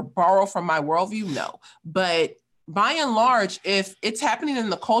can never borrow from my worldview? No. But by and large, if it's happening in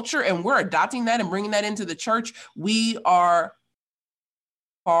the culture and we're adopting that and bringing that into the church, we've gone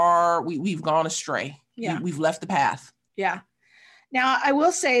astray. Yeah. We've left the path. Yeah. Now, I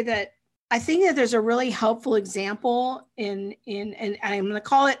will say that I think that there's a really helpful example and I'm going to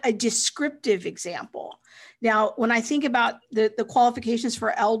call it a descriptive example. Now, when I think about the qualifications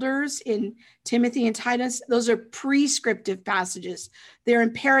for elders in Timothy and Titus, those are prescriptive passages. They're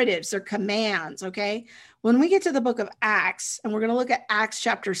imperatives, they're commands, okay? When we get to the book of Acts, and we're going to look at Acts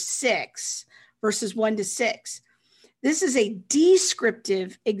chapter 6, verses 1-6, this is a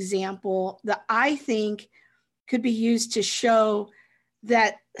descriptive example that I think could be used to show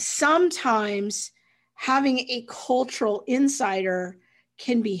that sometimes having a cultural insider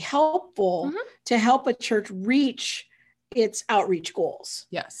can be helpful to help a church reach its outreach goals.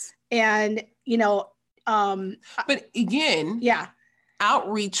 Yes. And, but again, yeah,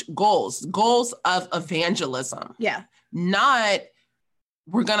 outreach goals of evangelism. Yeah. Not,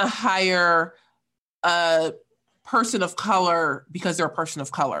 we're going to hire a person of color because they're a person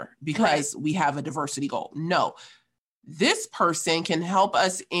of color, because we have a diversity goal. No, this person can help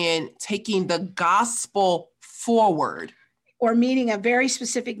us in taking the gospel forward, or meeting a very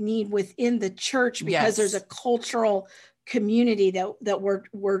specific need within the church, because there's a cultural community that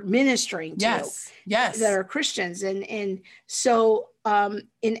we're ministering to. Yes. That are Christians. And so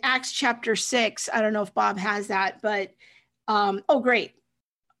in Acts chapter 6, I don't know if Bob has that, but great.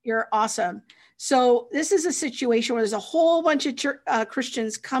 You're awesome. So this is a situation where there's a whole bunch of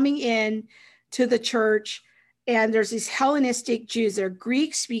Christians coming in to the church, and there's these Hellenistic Jews. They're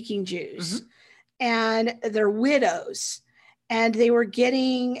Greek-speaking Jews, and they're widows. And they were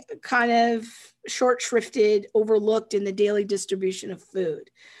getting kind of short shrifted, overlooked in the daily distribution of food.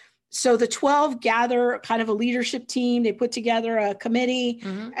 So the 12 gather kind of a leadership team. They put together a committee,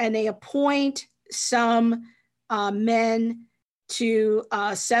 and they appoint some men to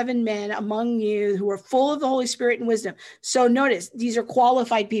 7 men among you who are full of the Holy Spirit and wisdom. So notice, these are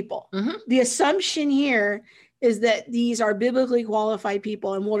qualified people. The assumption here is that these are biblically qualified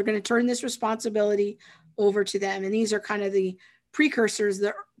people, and we're going to turn this responsibility over to them. And these are kind of the precursors,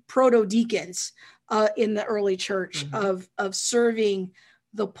 the proto-deacons in the early church of serving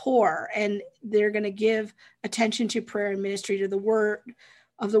the poor. And they're going to give attention to prayer and ministry to the word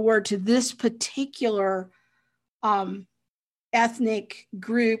to this particular ethnic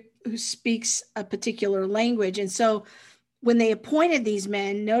group who speaks a particular language. And so when they appointed these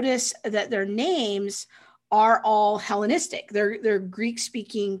men, notice that their names are all Hellenistic. They're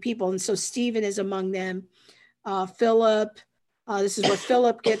Greek-speaking people. And so Stephen is among them. Philip, this is where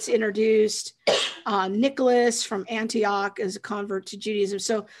Philip gets introduced. Nicholas from Antioch is a convert to Judaism.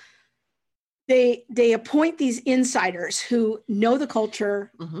 So they appoint these insiders who know the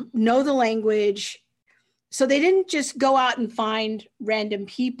culture, know the language. So they didn't just go out and find random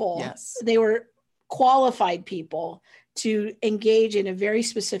people. Yes. They were qualified people to engage in a very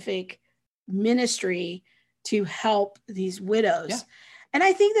specific ministry to help these widows. Yeah. And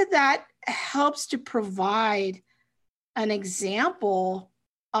I think that helps to provide an example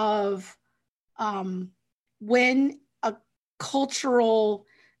of when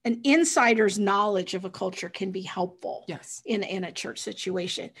an insider's knowledge of a culture can be helpful in a church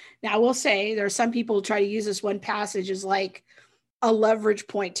situation. Now, I will say there are some people who try to use this one passage as like a leverage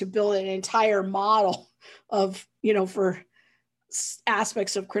point to build an entire model of, for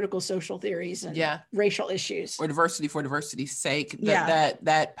aspects of critical social theories and racial issues, or diversity for diversity's sake.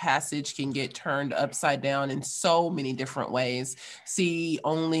 That passage can get turned upside down in so many different ways. See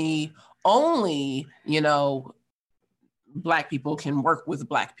only Black people can work with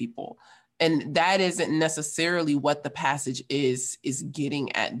Black people. And that isn't necessarily what the passage is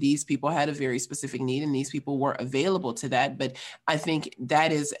getting at. These people had a very specific need, and these people were available to that. But I think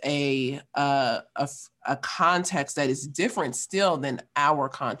that is a context that is different still than our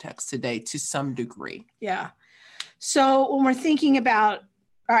context today to some degree. Yeah. So when we're thinking about,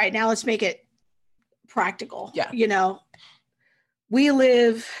 all right, now let's make it practical. Yeah. You know, we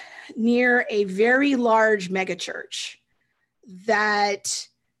live near a very large megachurch that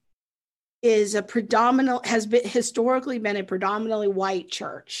is historically been a predominantly white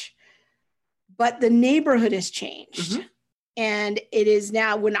church, but the neighborhood has changed. Mm-hmm. And it is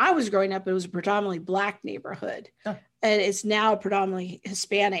now, when I was growing up, it was a predominantly Black neighborhood. Oh. And it's now a predominantly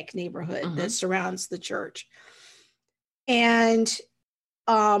Hispanic neighborhood mm-hmm. that surrounds the church. And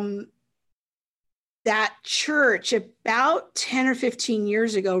that church about 10 or 15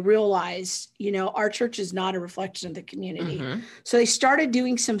 years ago realized, you know, our church is not a reflection of the community. Mm-hmm. So they started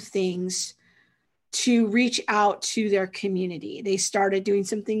doing some things to reach out to their community. They started doing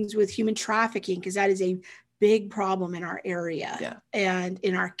some things with human trafficking, because that is a big problem in our area and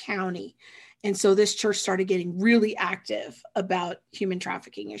in our county. And so this church started getting really active about human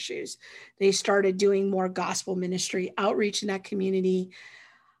trafficking issues. They started doing more gospel ministry outreach in that community.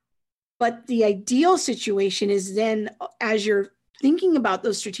 But the ideal situation is then, as you're thinking about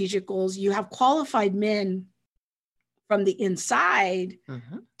those strategic goals, you have qualified men from the inside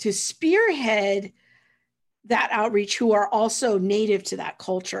mm-hmm. to spearhead that outreach, who are also native to that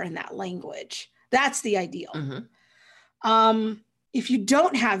culture and that language. That's the ideal. Mm-hmm. If you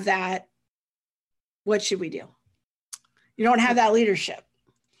don't have that, what should we do? You don't have that leadership.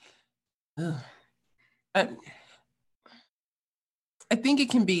 I think it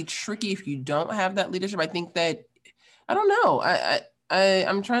can be tricky if you don't have that leadership. I think that, I don't know. I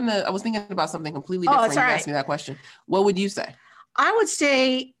was thinking about something completely different when you asked me that question. What would you say? I would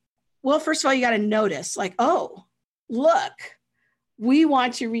say, well, first of all, you got to notice, like, oh, look, we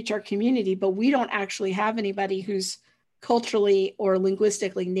want to reach our community, but we don't actually have anybody who's culturally or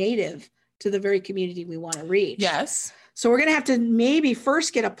linguistically native to the very community we want to reach. Yes. So we're going to have to maybe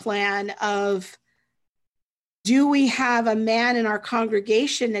first get a plan of, do we have a man in our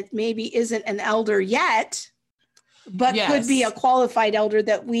congregation that maybe isn't an elder yet, but could be a qualified elder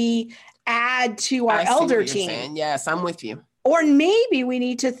that we add to our elder team? Yes, I'm with you. Or maybe we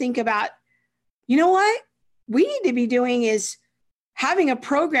need to think about, you know what we need to be doing is having a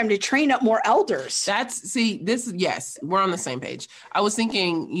program to train up more elders. Yes, we're on the same page. I was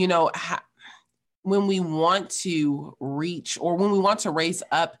thinking, you know, when we want to reach, or when we want to raise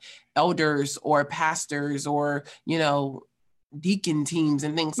up elders or pastors or, you know, deacon teams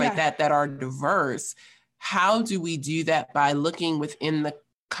and things like that are diverse, how do we do that? By looking within the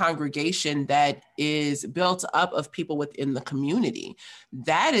congregation that is built up of people within the community.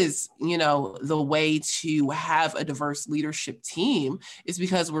 That is, you know, the way to have a diverse leadership team, is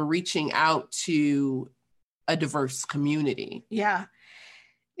because we're reaching out to a diverse community. Yeah.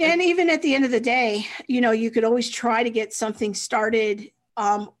 And even at the end of the day, you know, you could always try to get something started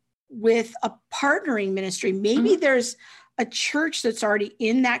with a partnering ministry. Maybe mm-hmm. there's a church that's already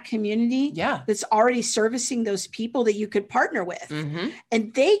in that community that's already servicing those people that you could partner with. Mm-hmm.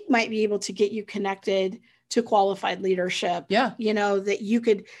 And they might be able to get you connected to qualified leadership. Yeah. You know, that you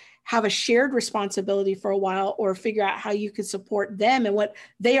could have a shared responsibility for a while, or figure out how you could support them and what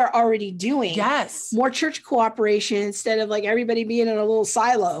they are already doing. Yes. More church cooperation instead of like everybody being in a little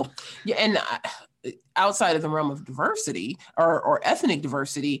silo. Yeah. And outside of the realm of diversity or ethnic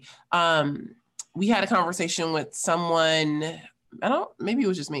diversity, we had a conversation with someone, maybe it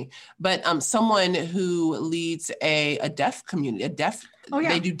was just me, but someone who leads a deaf community,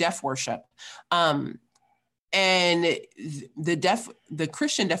 they do deaf worship. And the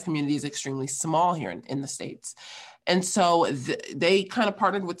Christian deaf community is extremely small here in the States. And so they kind of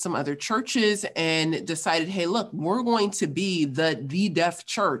partnered with some other churches and decided, hey, look, we're going to be the deaf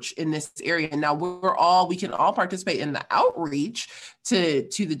church in this area. And now we can all participate in the outreach to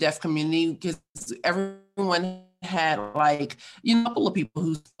the deaf community, because everyone had, like, you know, a couple of people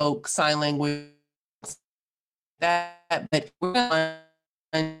who spoke sign language, but we're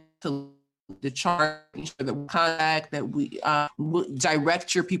going to the chart, the contact that we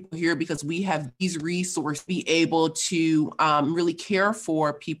direct your people here, because we have these resources, be able to really care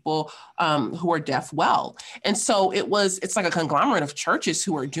for people who are deaf well. And so it's like a conglomerate of churches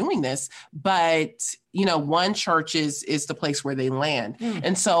who are doing this, but you know, one church is the place where they land.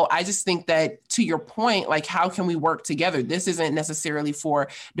 And so I just think that, to your point, like, how can we work together? This isn't necessarily for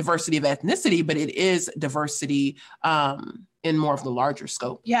diversity of ethnicity, but it is diversity in more of the larger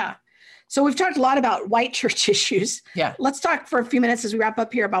scope. Yeah. So we've talked a lot about white church issues. Yeah. Let's talk for a few minutes as we wrap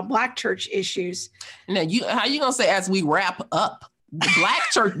up here about Black church issues. Now, how you going to say as we wrap up? The Black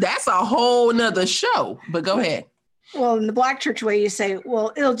church, that's a whole nother show, but go ahead. Well, in the Black church way, you say,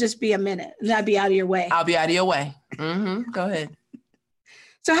 well, it'll just be a minute and I'll be out of your way. I'll be out of your way. Mm-hmm. Go ahead.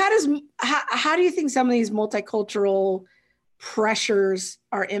 So how do you think some of these multicultural pressures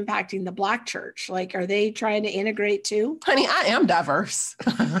are impacting the Black church? Like, are they trying to integrate too? Honey, I am diverse.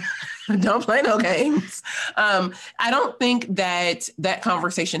 Don't play no games. I don't think that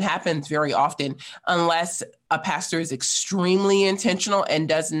conversation happens very often unless a pastor is extremely intentional and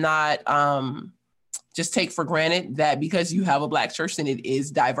does not just take for granted that because you have a Black church, then it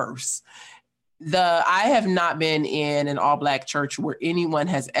is diverse. I have not been in an all Black church where anyone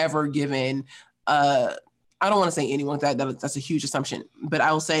has ever given I don't want to say anyone, that's a huge assumption, but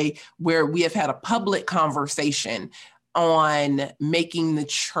I will say where we have had a public conversation on making the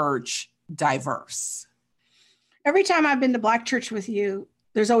church diverse. Every time I've been to Black church with you,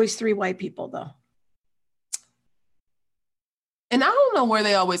 there's always 3 white people though. And I don't know where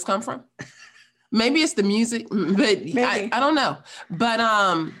they always come from. Maybe it's the music, but I don't know. But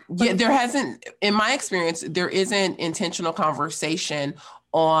yeah, there hasn't, in my experience, there isn't intentional conversation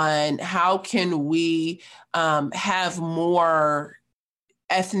on how can we have more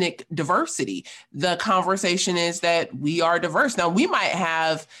ethnic diversity. The conversation is that we are diverse. Now, we might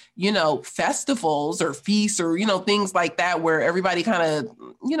have, festivals or feasts or, things like that where everybody kind of,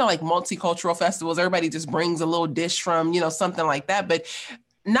 like multicultural festivals, everybody just brings a little dish from, something like that. But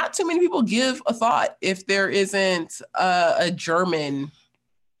not too many people give a thought if there isn't a German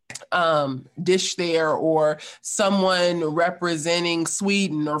dish there or someone representing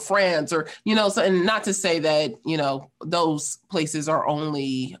Sweden or France or, so, and not to say that, those places are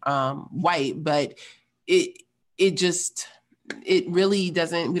only white, but it really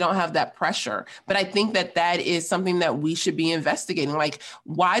doesn't, we don't have that pressure. But I think that is something that we should be investigating. Like,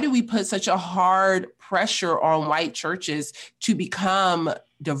 why do we put such a hard pressure on white churches to become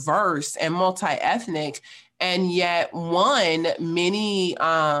diverse and multi-ethnic? And yet many,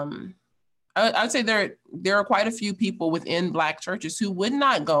 I would say there are quite a few people within Black churches who would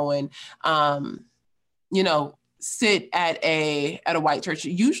not go and, sit at a white church,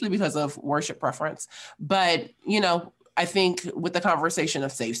 usually because of worship preference. But, I think with the conversation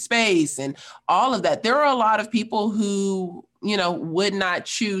of safe space and all of that, there are a lot of people who, would not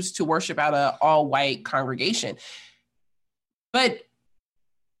choose to worship at an all white congregation. But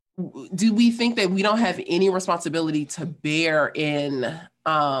do we think that we don't have any responsibility to bear in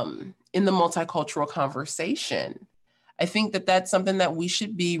the multicultural conversation? I think that that's something that we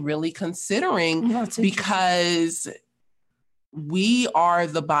should be really considering because we are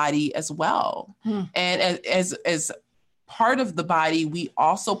the body as well. And as part of the body, we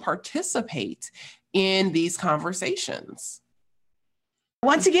also participate in these conversations.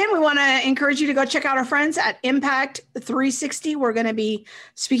 Once again, we want to encourage you to go check out our friends at Impact 360. We're going to be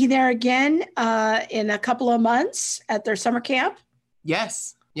speaking there again in a couple of months at their summer camp.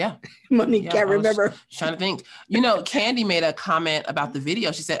 Yes. Yeah. Monique can't remember. Trying to think. Candy made a comment about the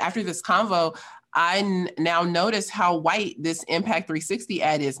video. She said, after this convo, I now notice how white this Impact 360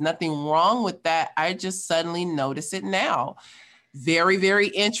 ad is. Nothing wrong with that. I just suddenly notice it now. Very, very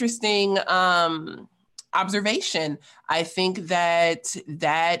interesting observation. I think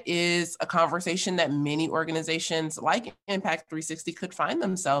that is a conversation that many organizations like Impact 360 could find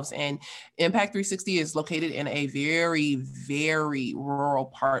themselves in. Impact 360 is located in a very, very rural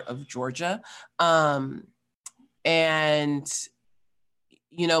part of Georgia. And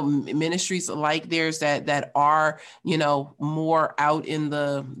ministries like theirs that are, more out in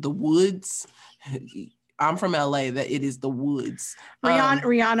the woods. I'm from LA, that it is the woods.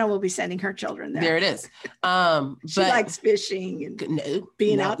 Rihanna will be sending her children there. There it is. She likes fishing and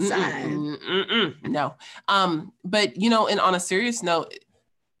being outside. No. But, and on a serious note,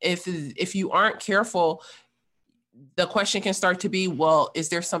 if you aren't careful, the question can start to be, well, is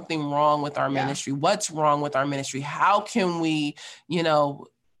there something wrong with our ministry? What's wrong with our ministry? How can we,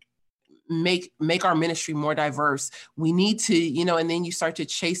 make our ministry more diverse? We need to, and then you start to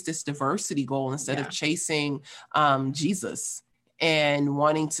chase this diversity goal instead of chasing Jesus and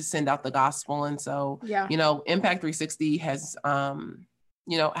wanting to send out the gospel. And so, Impact 360 has,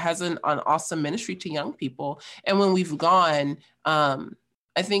 has an awesome ministry to young people. And when we've gone,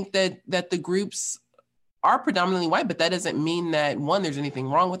 I think that the groups are predominantly white, but that doesn't mean that, one, there's anything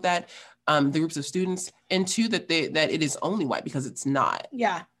wrong with that, the groups of students, and two, that it is only white, because it's not.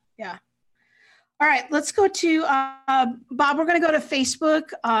 Yeah. All right, let's go to Bob. We're going to go to Facebook,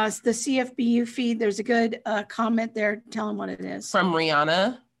 the CFBU feed. There's a good comment there. Tell them what it is. From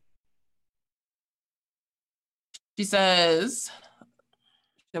Rihanna. She says,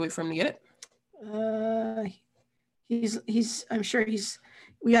 should I wait for him to get it? I'm sure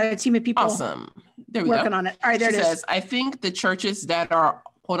we got a team of people. Awesome. There we working go. on it. All right, there she it says, is. I think the churches that are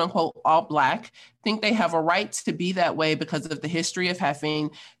quote unquote all Black think they have a right to be that way because of the history of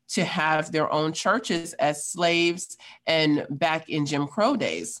having to have their own churches as slaves and back in Jim Crow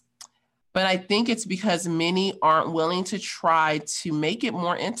days. But I think it's because many aren't willing to try to make it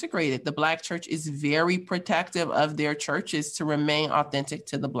more integrated. The Black church is very protective of their churches to remain authentic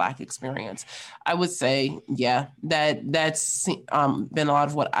to the Black experience. I would say, yeah, that's been a lot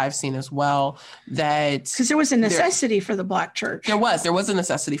of what I've seen as well. That because there was a necessity for the Black church. There was a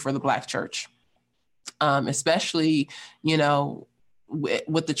necessity for the Black church, especially,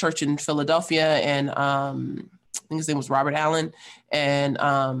 with the church in Philadelphia and I think his name was Robert Allen and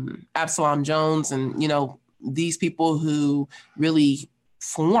Absalom Jones and, these people who really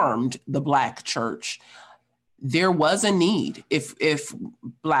formed the Black church. There was a need. If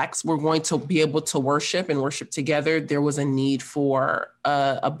Blacks were going to be able to worship and worship together, there was a need for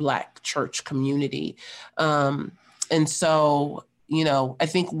a Black church community. And so, I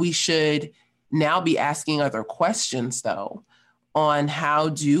think we should now be asking other questions, though, on how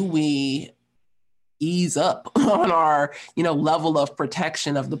do we ease up on our, level of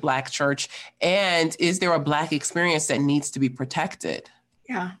protection of the Black church? And is there a Black experience that needs to be protected?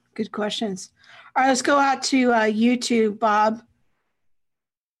 Yeah, good questions. All right, let's go out to YouTube, Bob.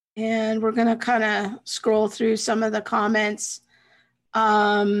 And we're going to kind of scroll through some of the comments.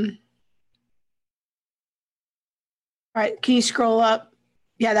 All right, can you scroll up?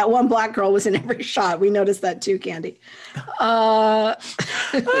 Yeah, that one Black girl was in every shot. We noticed that too, Candy.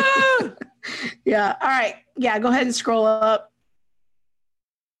 Yeah. All right. Yeah. Go ahead and scroll up.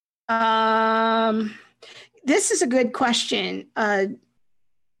 This is a good question.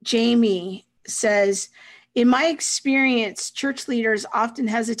 Jamie says, in my experience, church leaders often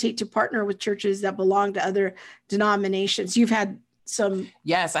hesitate to partner with churches that belong to other denominations. You've had some.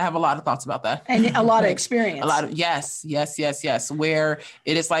 Yes, I have a lot of thoughts about that. And a lot of experience. Yes. Where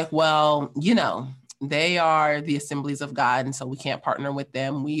it is like, well, they are the Assemblies of God, and so we can't partner with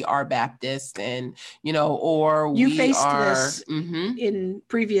them. We are Baptist, and or you we faced are this in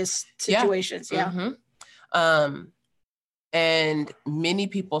previous situations, yeah. Mm-hmm. And many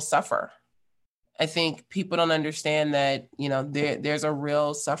people suffer. I think people don't understand that there's a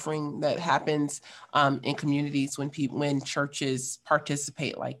real suffering that happens in communities when churches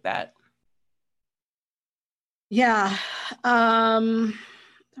participate like that. Yeah.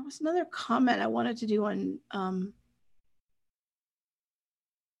 There was another comment I wanted to do on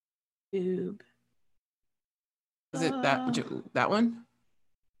YouTube. Is it that one?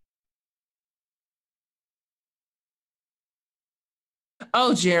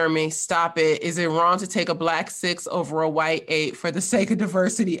 Oh, Jeremy, stop it. Is it wrong to take a Black 6 over a white 8 for the sake of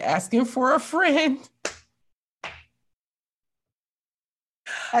diversity, asking for a friend?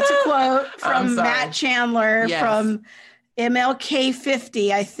 That's a quote from Matt Chandler from MLK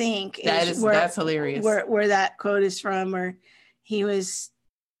 50, I think. That's hilarious. Where that quote is from, where he was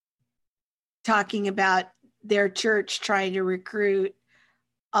talking about their church trying to recruit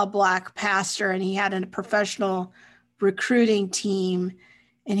a Black pastor, and he had a professional recruiting team,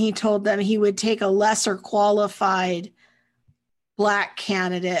 and he told them he would take a lesser qualified Black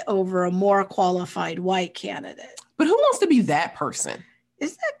candidate over a more qualified white candidate. But who wants to be that person?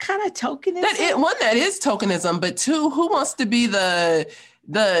 Isn't that kind of tokenism? That is tokenism, but two, who wants to be the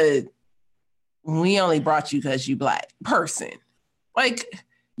we only brought you because you Black person? Like,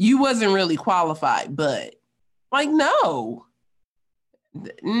 you wasn't really qualified, but like, no.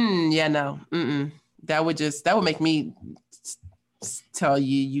 No. That would make me tell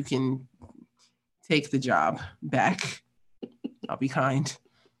you can take the job back. I'll be kind.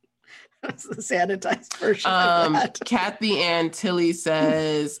 That's the sanitized version of that. Kathy Ann Tilly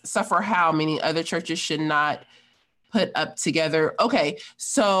says, suffer how many other churches should not put up together. Okay,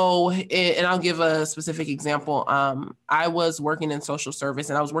 so, and I'll give a specific example. I was working in social service,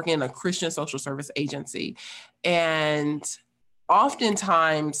 and I was working in a Christian social service agency. And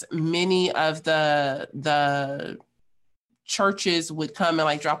oftentimes, many of the churches would come and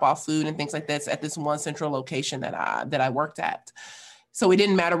like drop off food and things like this at this one central location that I worked at. So it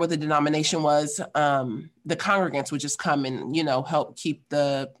didn't matter what the denomination was. The congregants would just come and, help keep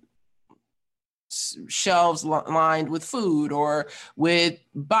the shelves lined with food or with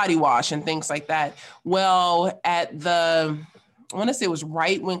body wash and things like that. Well, I want to say it was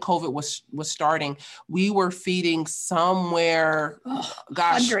right when COVID was starting, we were feeding somewhere,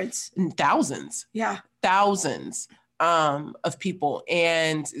 hundreds, thousands. Yeah. Thousands of people.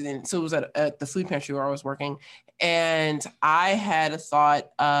 And so it was at the food pantry where I was working. And I had a thought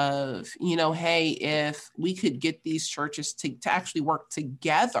of, hey, if we could get these churches to actually work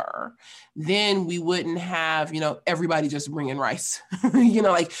together, then we wouldn't have, everybody just bringing rice,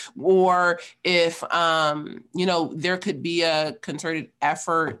 or if, there could be a concerted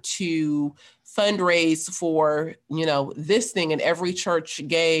effort to fundraise for, this thing, and every church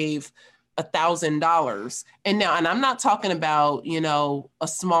gave $1,000. And I'm not talking about, a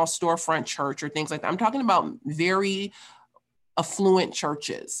small storefront church or things like that. I'm talking about very affluent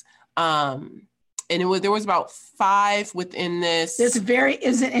churches. And there was about 5 within this. It's a very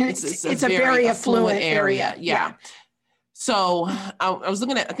affluent area. Yeah. So I was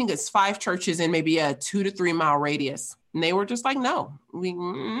looking at, I think it's 5 churches in maybe a 2 to 3 mile radius. And they were just like, no,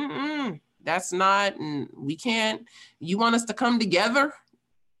 that's not, and we can't, you want us to come together?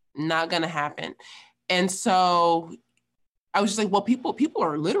 Not going to happen. And so I was just like, well, people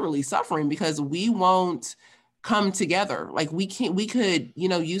are literally suffering because we won't come together. Like we could,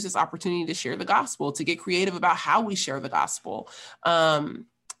 use this opportunity to share the gospel, to get creative about how we share the gospel,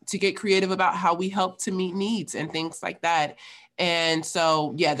 to get creative about how we help to meet needs and things like that. And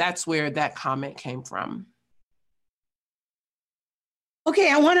so, yeah, that's where that comment came from.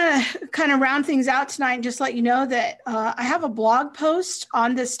 Okay, I want to kind of round things out tonight and just let you know that I have a blog post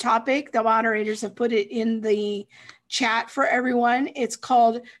on this topic. The moderators have put it in the chat for everyone. It's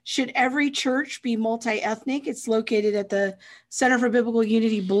called, Should Every Church Be Multi-Ethnic? It's located at the Center for Biblical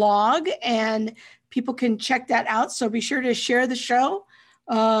Unity blog, and people can check that out. So be sure to share the show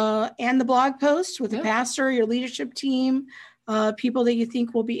and the blog post with the pastor, your leadership team, people that you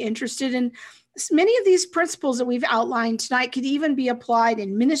think will be interested in. Many of these principles that we've outlined tonight could even be applied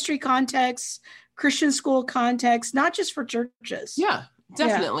in ministry contexts, Christian school contexts, not just for churches. Yeah,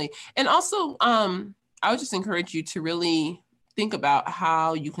 definitely. Yeah. And also, I would just encourage you to really think about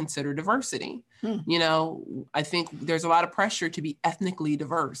how you consider diversity. I think there's a lot of pressure to be ethnically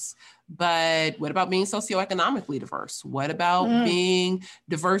diverse, but what about being socioeconomically diverse? What about being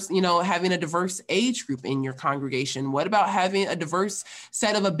diverse, having a diverse age group in your congregation? What about having a diverse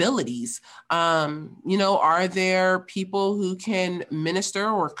set of abilities? Are there people who can minister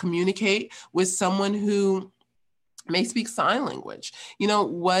or communicate with someone who may speak sign language?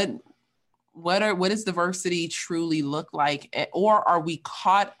 What does diversity truly look like? Or are we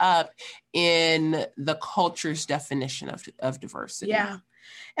caught up in the culture's definition of diversity? Yeah.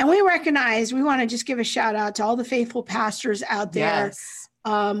 And we recognize, we want to just give a shout out to all the faithful pastors out there. Yes.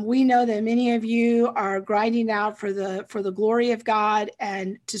 We know that many of you are grinding out for the glory of God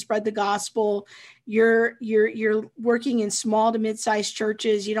and to spread the gospel. You're working in small to mid-sized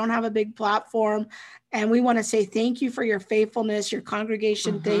churches. You don't have a big platform. And we want to say thank you for your faithfulness. Your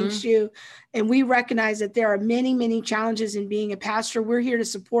congregation thanks you. And we recognize that there are many, many challenges in being a pastor. We're here to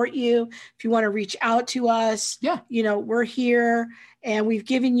support you. If you want to reach out to us, we're here. And we've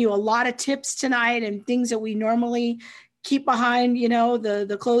given you a lot of tips tonight and things that we normally keep behind,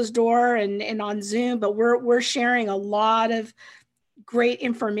 the closed door and on Zoom. But we're sharing a lot of great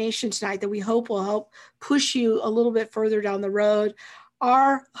information tonight that we hope will help push you a little bit further down the road.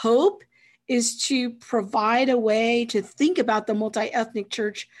 Our hope is to provide a way to think about the multi-ethnic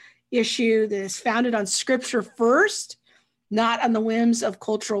church issue that is founded on Scripture first, not on the whims of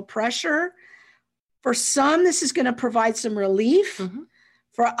cultural pressure. For some, this is going to provide some relief.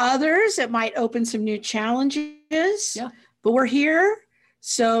 For others, it might open some new challenges. Yeah. But we're here,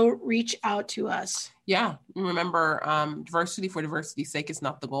 so reach out to us. Yeah. Remember, diversity for diversity's sake is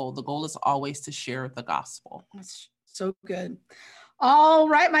not the goal. The goal is always to share the gospel. That's so good. All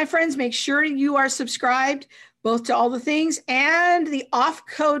right, my friends, make sure you are subscribed both to All the Things and the Off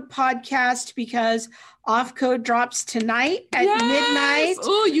Code podcast, because Off Code drops tonight at midnight.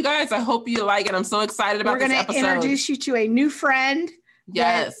 Oh, you guys, I hope you like it. I'm so excited about this episode. We're going to introduce you to a new friend.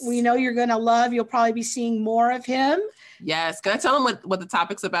 Yes. That we know you're going to love. You'll probably be seeing more of him. Yes. Can I tell them what the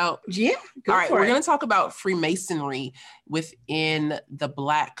topic's about? Yeah. All right. We're going to talk about Freemasonry within the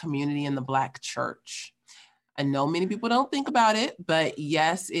Black community and the Black church. I know many people don't think about it, but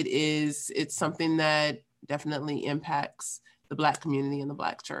yes, it is. It's something that definitely impacts the Black community and the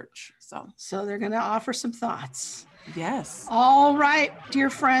Black church. So they're going to offer some thoughts. Yes. All right, dear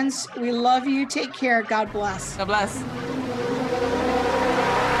friends, we love you. Take care. God bless. God bless.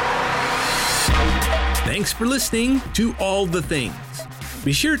 Thanks for listening to All the Things.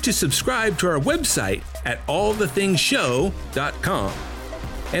 Be sure to subscribe to our website at allthethingshow.com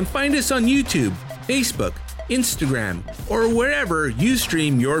and find us on YouTube, Facebook, Instagram, or wherever you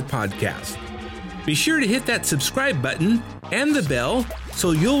stream your podcast. Be sure to hit that subscribe button and the bell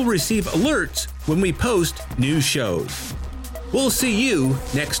so you'll receive alerts when we post new shows. We'll see you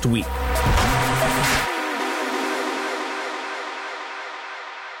next week.